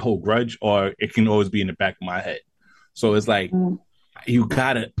don't want to say hold grudge, or it can always be in the back of my head. So it's like,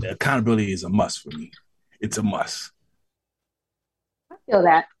 accountability is a must for me. It's a must. I feel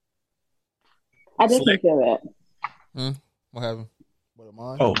that. I definitely feel that. What happened? What am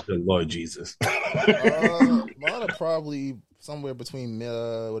I? Oh, the Lord Jesus. Mine are probably somewhere between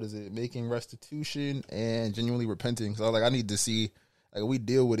making restitution and genuinely repenting. So like, I need to see, like, we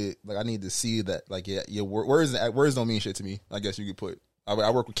deal with it. Like, I need to see that, like, your words don't mean shit to me. I guess you could put.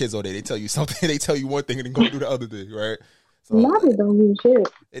 I work with kids all day. They tell you something. They tell you one thing and then go do the other thing, right? So it don't mean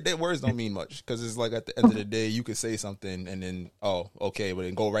shit. Words don't mean much, because it's like at the end of the day, you could say something and then, oh, okay, but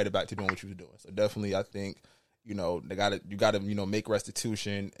then go right back to doing what you were doing. So definitely, I think, you gotta make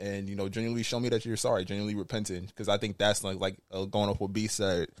restitution and genuinely show me that you're sorry, genuinely repenting, because I think that's like going off what B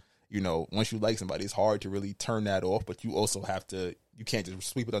said. Once you like somebody, it's hard to really turn that off, but you also have to. You can't just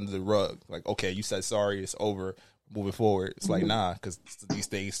sweep it under the rug. Like, okay, you said sorry, it's over. Moving forward, it's like, nah, because these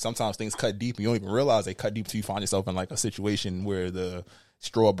things, sometimes things cut deep and you don't even realize they cut deep till you find yourself in like a situation where the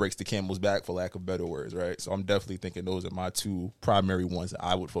straw breaks the camel's back, for lack of better words, right? So I'm definitely thinking those are my two primary ones that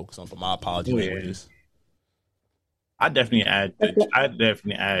I would focus on for my apology languages. I definitely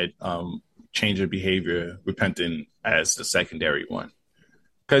add change of behavior, repenting as the secondary one.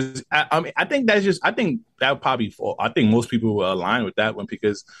 Because I think that would probably fall. I think most people will align with that one,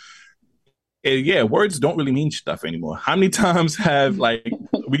 because words don't really mean stuff anymore. How many times have, like,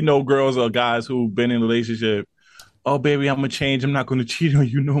 we know girls or guys who've been in a relationship, oh, baby, I'm going to change. I'm not going to cheat on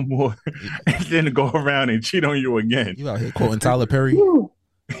you no more. And then go around and cheat on you again. You out here quoting Tyler Perry?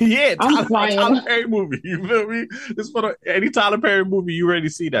 Yeah, Tyler Perry movie. You feel me? Any Tyler Perry movie, you already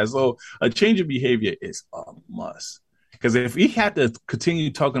see that. So a change of behavior is a must. Because if we had to continue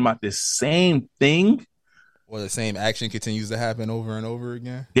talking about this same thing, or the same action continues to happen over and over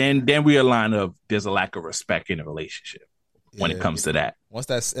again, then we align of there's a lack of respect in a relationship when it comes to that. Once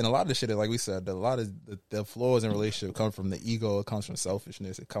that's, and a lot of the shit, like we said, a lot of the flaws in relationship come from the ego. It comes from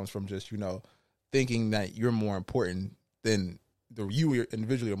selfishness. It comes from just thinking that you're more important than you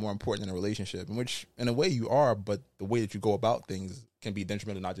individually are more important in a relationship, in which in a way you are, but the way that you go about things can be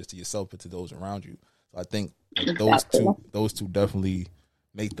detrimental not just to yourself but to those around you. So I think those two definitely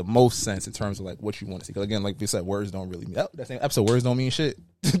make the most sense in terms of like what you want to see. Because again, like we said, words don't really mean that same episode. Words don't mean shit.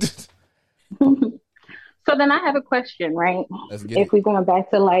 So then I have a question, right? If we're going back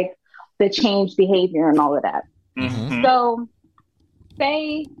to like the changed behavior and all of that. Mm-hmm. So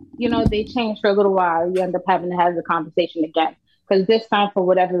say, they change for a little while, you end up having to have the conversation again. Because this time, for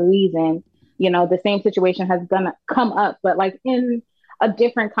whatever reason, the same situation has gonna come up, but like in a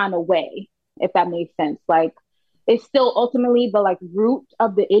different kind of way, if that makes sense. Like, it's still ultimately the like root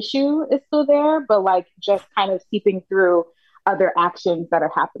of the issue is still there, but like just kind of seeping through other actions that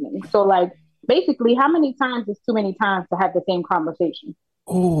are happening. So like basically, how many times is too many times to have the same conversation?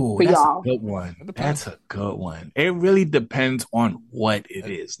 Oh, that's y'all? A good one. That's a good one. It really depends on what it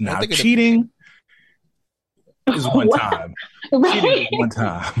is. Now, cheating is one time. Right? Cheating is one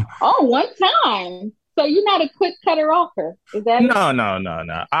time. Oh, one time. So you're not a quick cutter offer, is that? No.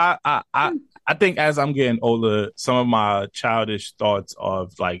 I think as I'm getting older, some of my childish thoughts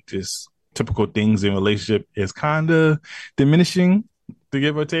of like just typical things in relationship is kind of diminishing, to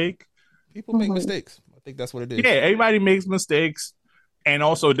give or take. People make mistakes. I think that's what it is. Yeah, everybody makes mistakes. And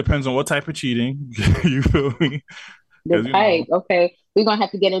also, it depends on what type of cheating. You feel me? The type. Okay, we're gonna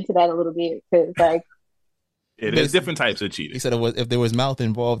have to get into that a little bit because, like, there's different types of cheating. He said if there was mouth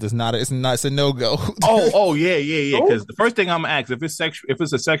involved, it's a no go. Yeah. Because the first thing I'm gonna ask if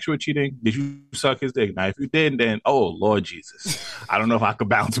it's a sexual cheating, did you suck his dick? Now, if you did, then Lord Jesus, I don't know if I could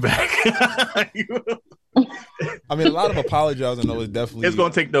bounce back. I mean, a lot of apologizing though is definitely. It's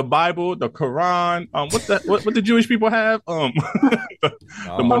gonna take the Bible, the Quran. What the Jewish people have? The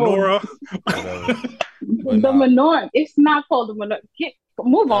menorah. The menorah. It's not called the menorah.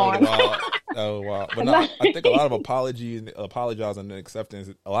 Move on. Wow. But no, I think a lot of apologizing and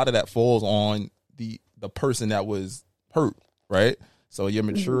acceptance, a lot of that falls on the person that was hurt, right? So your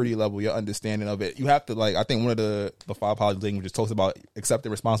maturity level, your understanding of it, you have to, like, I think one of the 5 apology languages talks about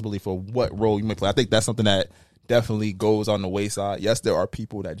accepting responsibility for what role you may play. I think that's something that definitely goes on the wayside. Yes, there are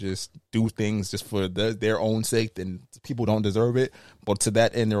people that just do things just for their own sake, and people don't deserve it. But to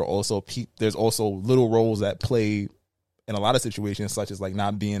that end, there's also little roles that play in a lot of situations, such as like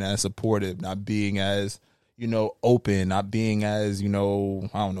not being as supportive, not being as, open, not being as,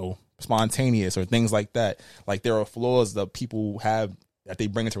 spontaneous or things like that. Like there are flaws that people have that they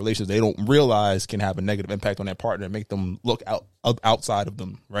bring into relationships they don't realize can have a negative impact on their partner and make them look outside of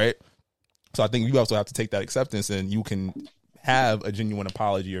them, right? So I think you also have to take that acceptance, and you can have a genuine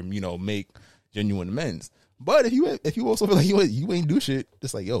apology or make genuine amends. But if you also feel like you ain't do shit,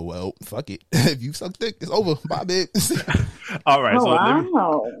 it's like, yo, well, fuck it. If you suck dick, it's over. Bye, babe. All right.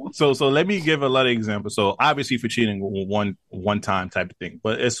 So let me give a lot of examples. So obviously for cheating, one time type of thing,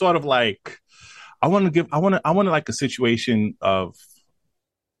 but it's sort of like I want like a situation of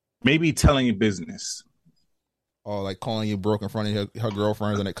maybe telling your business. Or like calling you broke in front of her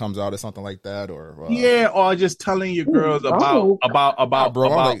girlfriends and it comes out or something like that, or or just telling your girls about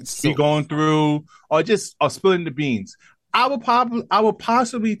me going through, or spilling the beans. I would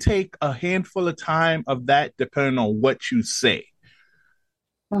possibly take a handful of time of that, depending on what you say.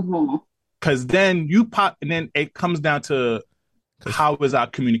 Because then and then it comes down to how is our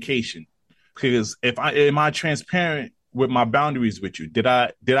communication. Because am I transparent with my boundaries with you? Did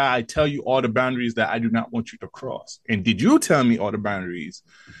I tell you all the boundaries that I do not want you to cross? And did you tell me all the boundaries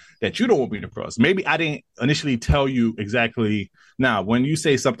that you don't want me to cross? Maybe I didn't initially tell you exactly. Now, when you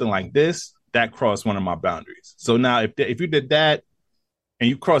say something like this, that crossed one of my boundaries. So now if you did that and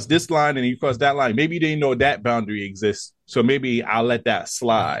you crossed this line and you crossed that line, maybe you didn't know that boundary exists. So maybe I'll let that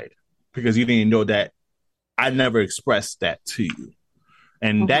slide because you didn't know that I never expressed that to you.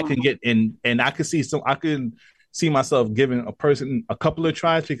 And that can get in, and I can see myself giving a person a couple of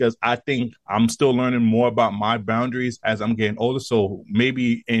tries because I think I'm still learning more about my boundaries as I'm getting older. So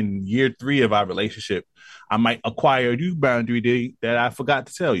maybe in year 3 of our relationship, I might acquire a new boundary that I forgot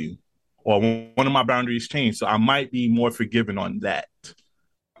to tell you, or one of my boundaries changed. So I might be more forgiving on that.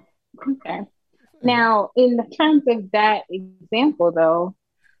 Okay. Now, in the terms of that example, though,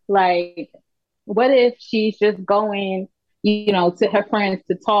 like, what if she's just going, to her friends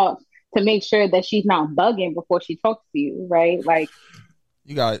to talk, to make sure that she's not bugging before she talks to you, right? Like,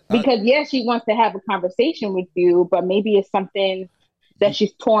 because she wants to have a conversation with you, but maybe it's something that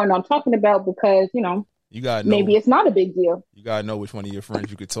she's torn on talking about because, you gotta know, maybe it's not a big deal. You gotta know which one of your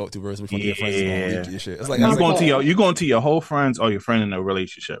friends you could talk to versus which one of your friends is gonna leak your shit. It's like you going to your whole friends or your friend in a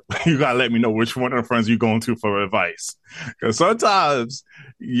relationship. You gotta let me know which one of the friends you're going to for advice. Because sometimes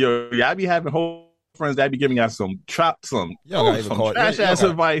y'all be having whole friends that be giving out some trash ass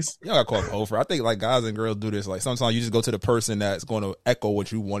advice. You gotta call over. I think like guys and girls do this. Like sometimes you just go to the person that's going to echo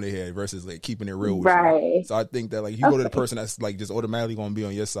what you want to hear versus like keeping it real with you. So I think that like you go to the person that's like just automatically going to be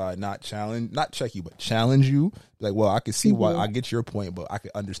on your side, not check you, but challenge you. Like, well, I can see why I get your point, but I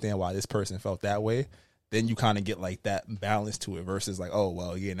can understand why this person felt that way. Then you kind of get like that balance to it versus like, oh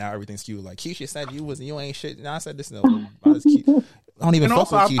well, yeah, now everything's cute. Like Keisha said you ain't shit. Now I said this. No, I don't even. And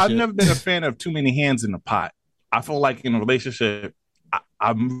also, I've never been a fan of too many hands in the pot. I feel like in a relationship,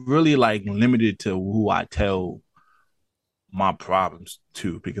 I'm really like limited to who I tell my problems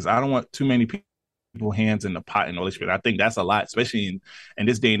to because I don't want too many people hands in the pot in a relationship. I think that's a lot, especially in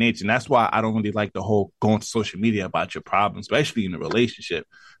this day and age, and that's why I don't really like the whole going to social media about your problems, especially in a relationship,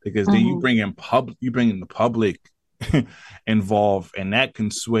 because then you bring in the public involved, and that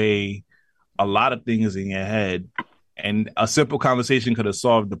can sway a lot of things in your head. And a simple conversation could have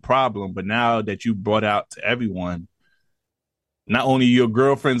solved the problem, but now that you brought out to everyone, not only your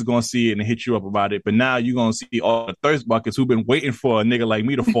girlfriend's going to see it and hit you up about it, but now you're going to see all the thirst buckets who've been waiting for a nigga like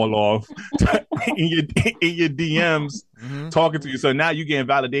me to fall off in your DMs talking to you. So now you're getting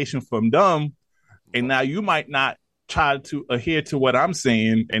validation from them, and now you might not try to adhere to what I'm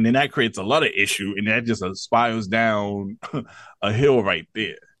saying, and then that creates a lot of issue, and that just spirals down a hill right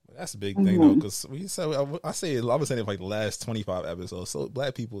there. That's a big thing though, because I was saying it like the last 25 episodes. So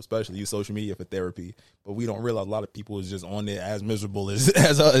black people especially use social media for therapy, but we don't realize a lot of people is just on there as miserable as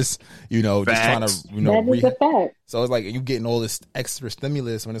us, you know, Facts. just trying to, you know, That is a fact. so it's like you getting all this extra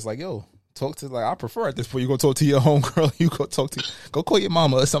stimulus when it's like, yo, talk to, like, I prefer at this point you go talk to your homegirl, you go call your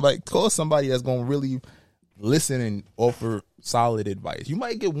mama or somebody, call somebody that's gonna really listen and offer solid advice. You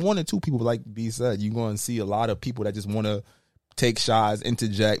might get one or two people, like B said, you're going to see a lot of people that just want to take shots,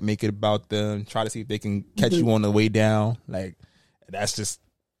 interject, make it about them, try to see if they can catch you on the way down. Like, that's just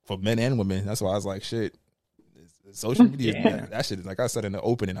for men and women. That's why I was like, shit, social media, that shit is, like I said in the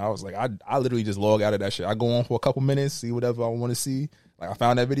opening, I was like, I literally just log out of that shit. I go on for a couple minutes, see whatever I want to see. Like, I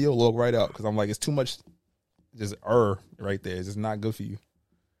found that video, log right out, because I'm like, it's too much just right there. It's just not good for you.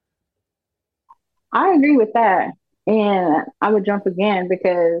 I agree with that. And I would jump again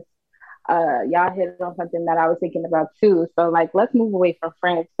because y'all hit on something that I was thinking about too. So like, let's move away from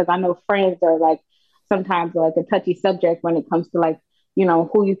friends, because I know friends are like sometimes like a touchy subject when it comes to like, you know,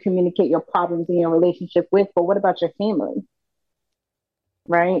 who you communicate your problems in your relationship with. But what about your family?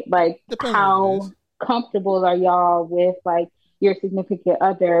 Right? Like, how comfortable are y'all with like your significant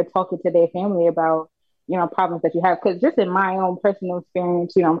other talking to their family about, you know, problems that you have? Because just in my own personal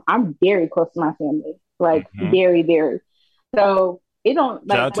experience, you know, I'm very close to my family, like very, very. So it don't,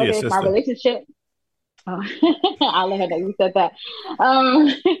 like, whether it's my relationship, I'll let her know you said that.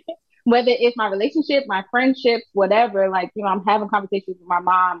 Whether it's my relationship, my friendships, whatever, like, you know, I'm having conversations with my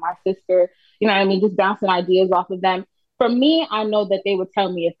mom, my sister, you know what I mean? Just bouncing ideas off of them. For me, I know that they would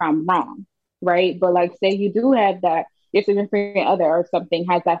tell me if I'm wrong, right? But like, say you do have that, your significant other or something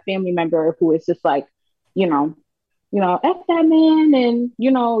has that family member who is just like, you know, F that man, and,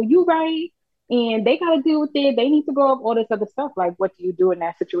 you know, you right, and they got to deal with it. They need to grow up, all this other stuff. Like, what do you do in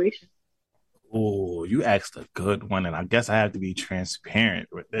that situation? Oh, you asked a good one, and I guess I have to be transparent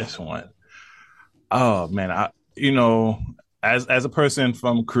with this one. Oh man, you know, as a person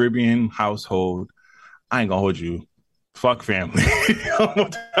from Caribbean household, I ain't gonna hold you. Fuck family. I'm gonna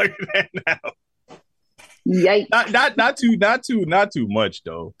tell you that now. Yikes. Not too much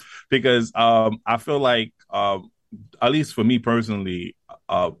though, because I feel like at least for me personally,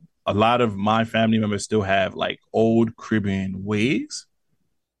 a lot of my family members still have like old Caribbean ways,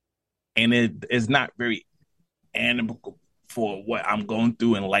 and it is not very animal for what I'm going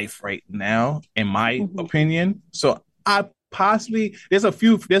through in life right now, in my opinion. So I possibly there's a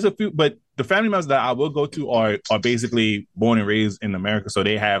few, but the family members that I will go to are basically born and raised in America, so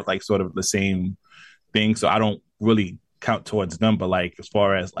they have like sort of the same thing. So I don't really count towards them, but like as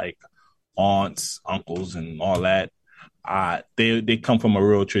far as like aunts, uncles, and all that, they come from a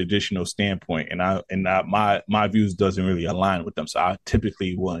real traditional standpoint, and my views doesn't really align with them, so I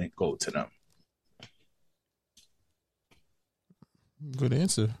typically wouldn't go to them. Good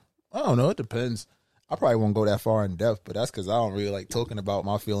answer. I don't know. It depends. I probably won't go that far in depth, but that's because I don't really like talking about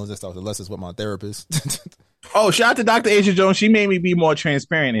my feelings and stuff unless it's with my therapist. Oh, shout out to Dr. Asia Jones. She made me be more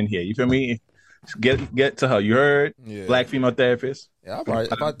transparent in here. You feel me? Get to her. You heard? Yeah. Black female therapist. Yeah, I probably,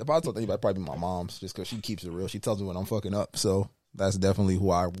 if I told anybody, it'd probably be my mom's, just because she keeps it real. She tells me when I'm fucking up, so that's definitely who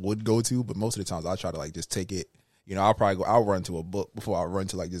I would go to. But most of the times, I try to like just take it. You know, I'll run to a book before I run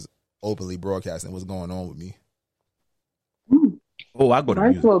to like just openly broadcasting what's going on with me. Oh, I go to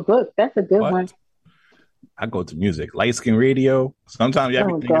music. To a book. That's a good one. I go to music, Light Skin Radio. Sometimes y'all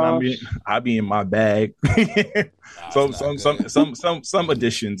be thinking I be in my bag. Some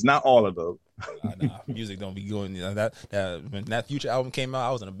editions, not all of them. Nah, music don't be going. You know, when that Future album came out,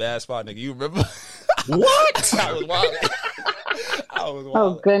 I was in a bad spot, nigga. You remember? What? I was wild.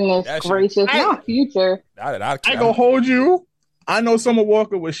 Oh goodness gracious! Not Future. I ain't gonna hold you. I know Summer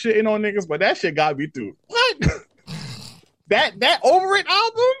Walker was shitting on niggas, but that shit got me through. What? that Over It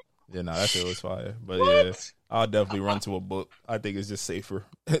album? Yeah, no, that shit was fire. But what? Yeah, I'll definitely run to a book. I think it's just safer.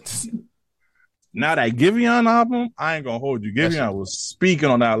 Now that Giveon album, I ain't gonna hold you. Giveon was speaking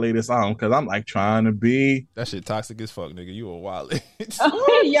on that latest album because I'm like trying to be. That shit toxic as fuck, nigga. You a wild.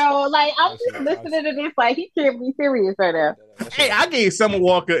 Yo, like I'm just listening to this like he can't be serious right now. Hey, I gave Summer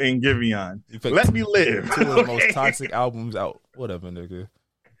Walker and Giveon. Let me live. Two of the most toxic albums out. Whatever, nigga.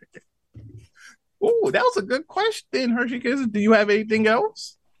 Oh, that was a good question, Hershey Kisses. Do you have anything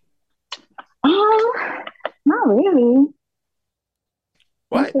else? Not really.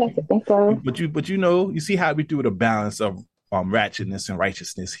 What? But you know, you see how we do the balance of ratchetness and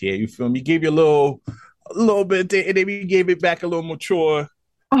righteousness here. You feel me? Gave you a little bit, and then we gave it back a little mature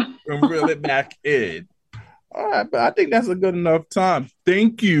and reel it back in. All right, but I think that's a good enough time.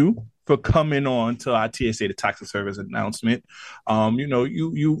 Thank you for for coming on to our TSA, the Tax Service announcement. You know,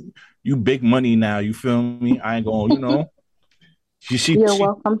 you big money now. You feel me? I ain't going, you know. You're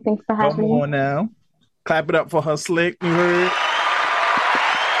welcome. Thanks for having me. Come on now. Clap it up for her, Slick. You heard?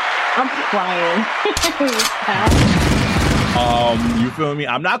 I'm crying. You feel me?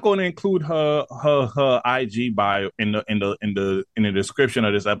 I'm not going to include her IG bio in the description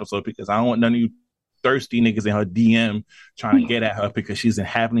of this episode because I don't want none of you thirsty niggas in her DM trying to get at her because she's in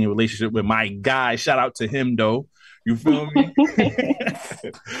happily relationship with my guy. Shout out to him though. You feel me?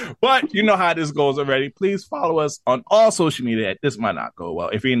 But you know how this goes already. Please follow us on all social media at This Might Not Go Well.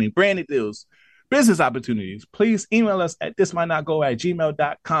 If you're any branded deals, business opportunities, please email us at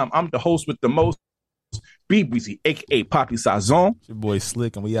thismightnotgo@gmail.com. I'm the host with the most, B Breezy, aka Poppy Sazon. It's your boy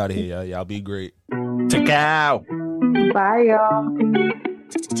Slick, and we out of here, y'all. Y'all be great. Check out. Bye, y'all.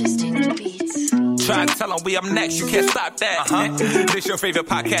 Distinct beats. Try to tell them we up next, you can't stop that. This your favorite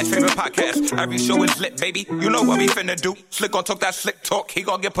podcast. Every show is lit, baby. You know what we finna do. Slick gon' talk that slick talk, he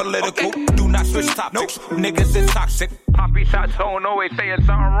gon' get political. Okay. Do not switch topics, niggas is toxic. Poppy shots don't always saying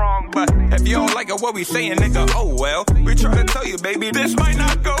something wrong, but if you don't like it, what we saying, nigga, oh well. We try to tell you, baby, this might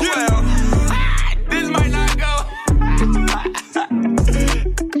not go well. This might not go.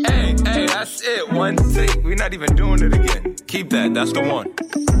 Hey, that's it. One take. We're not even doing it again. Keep that. That's the one.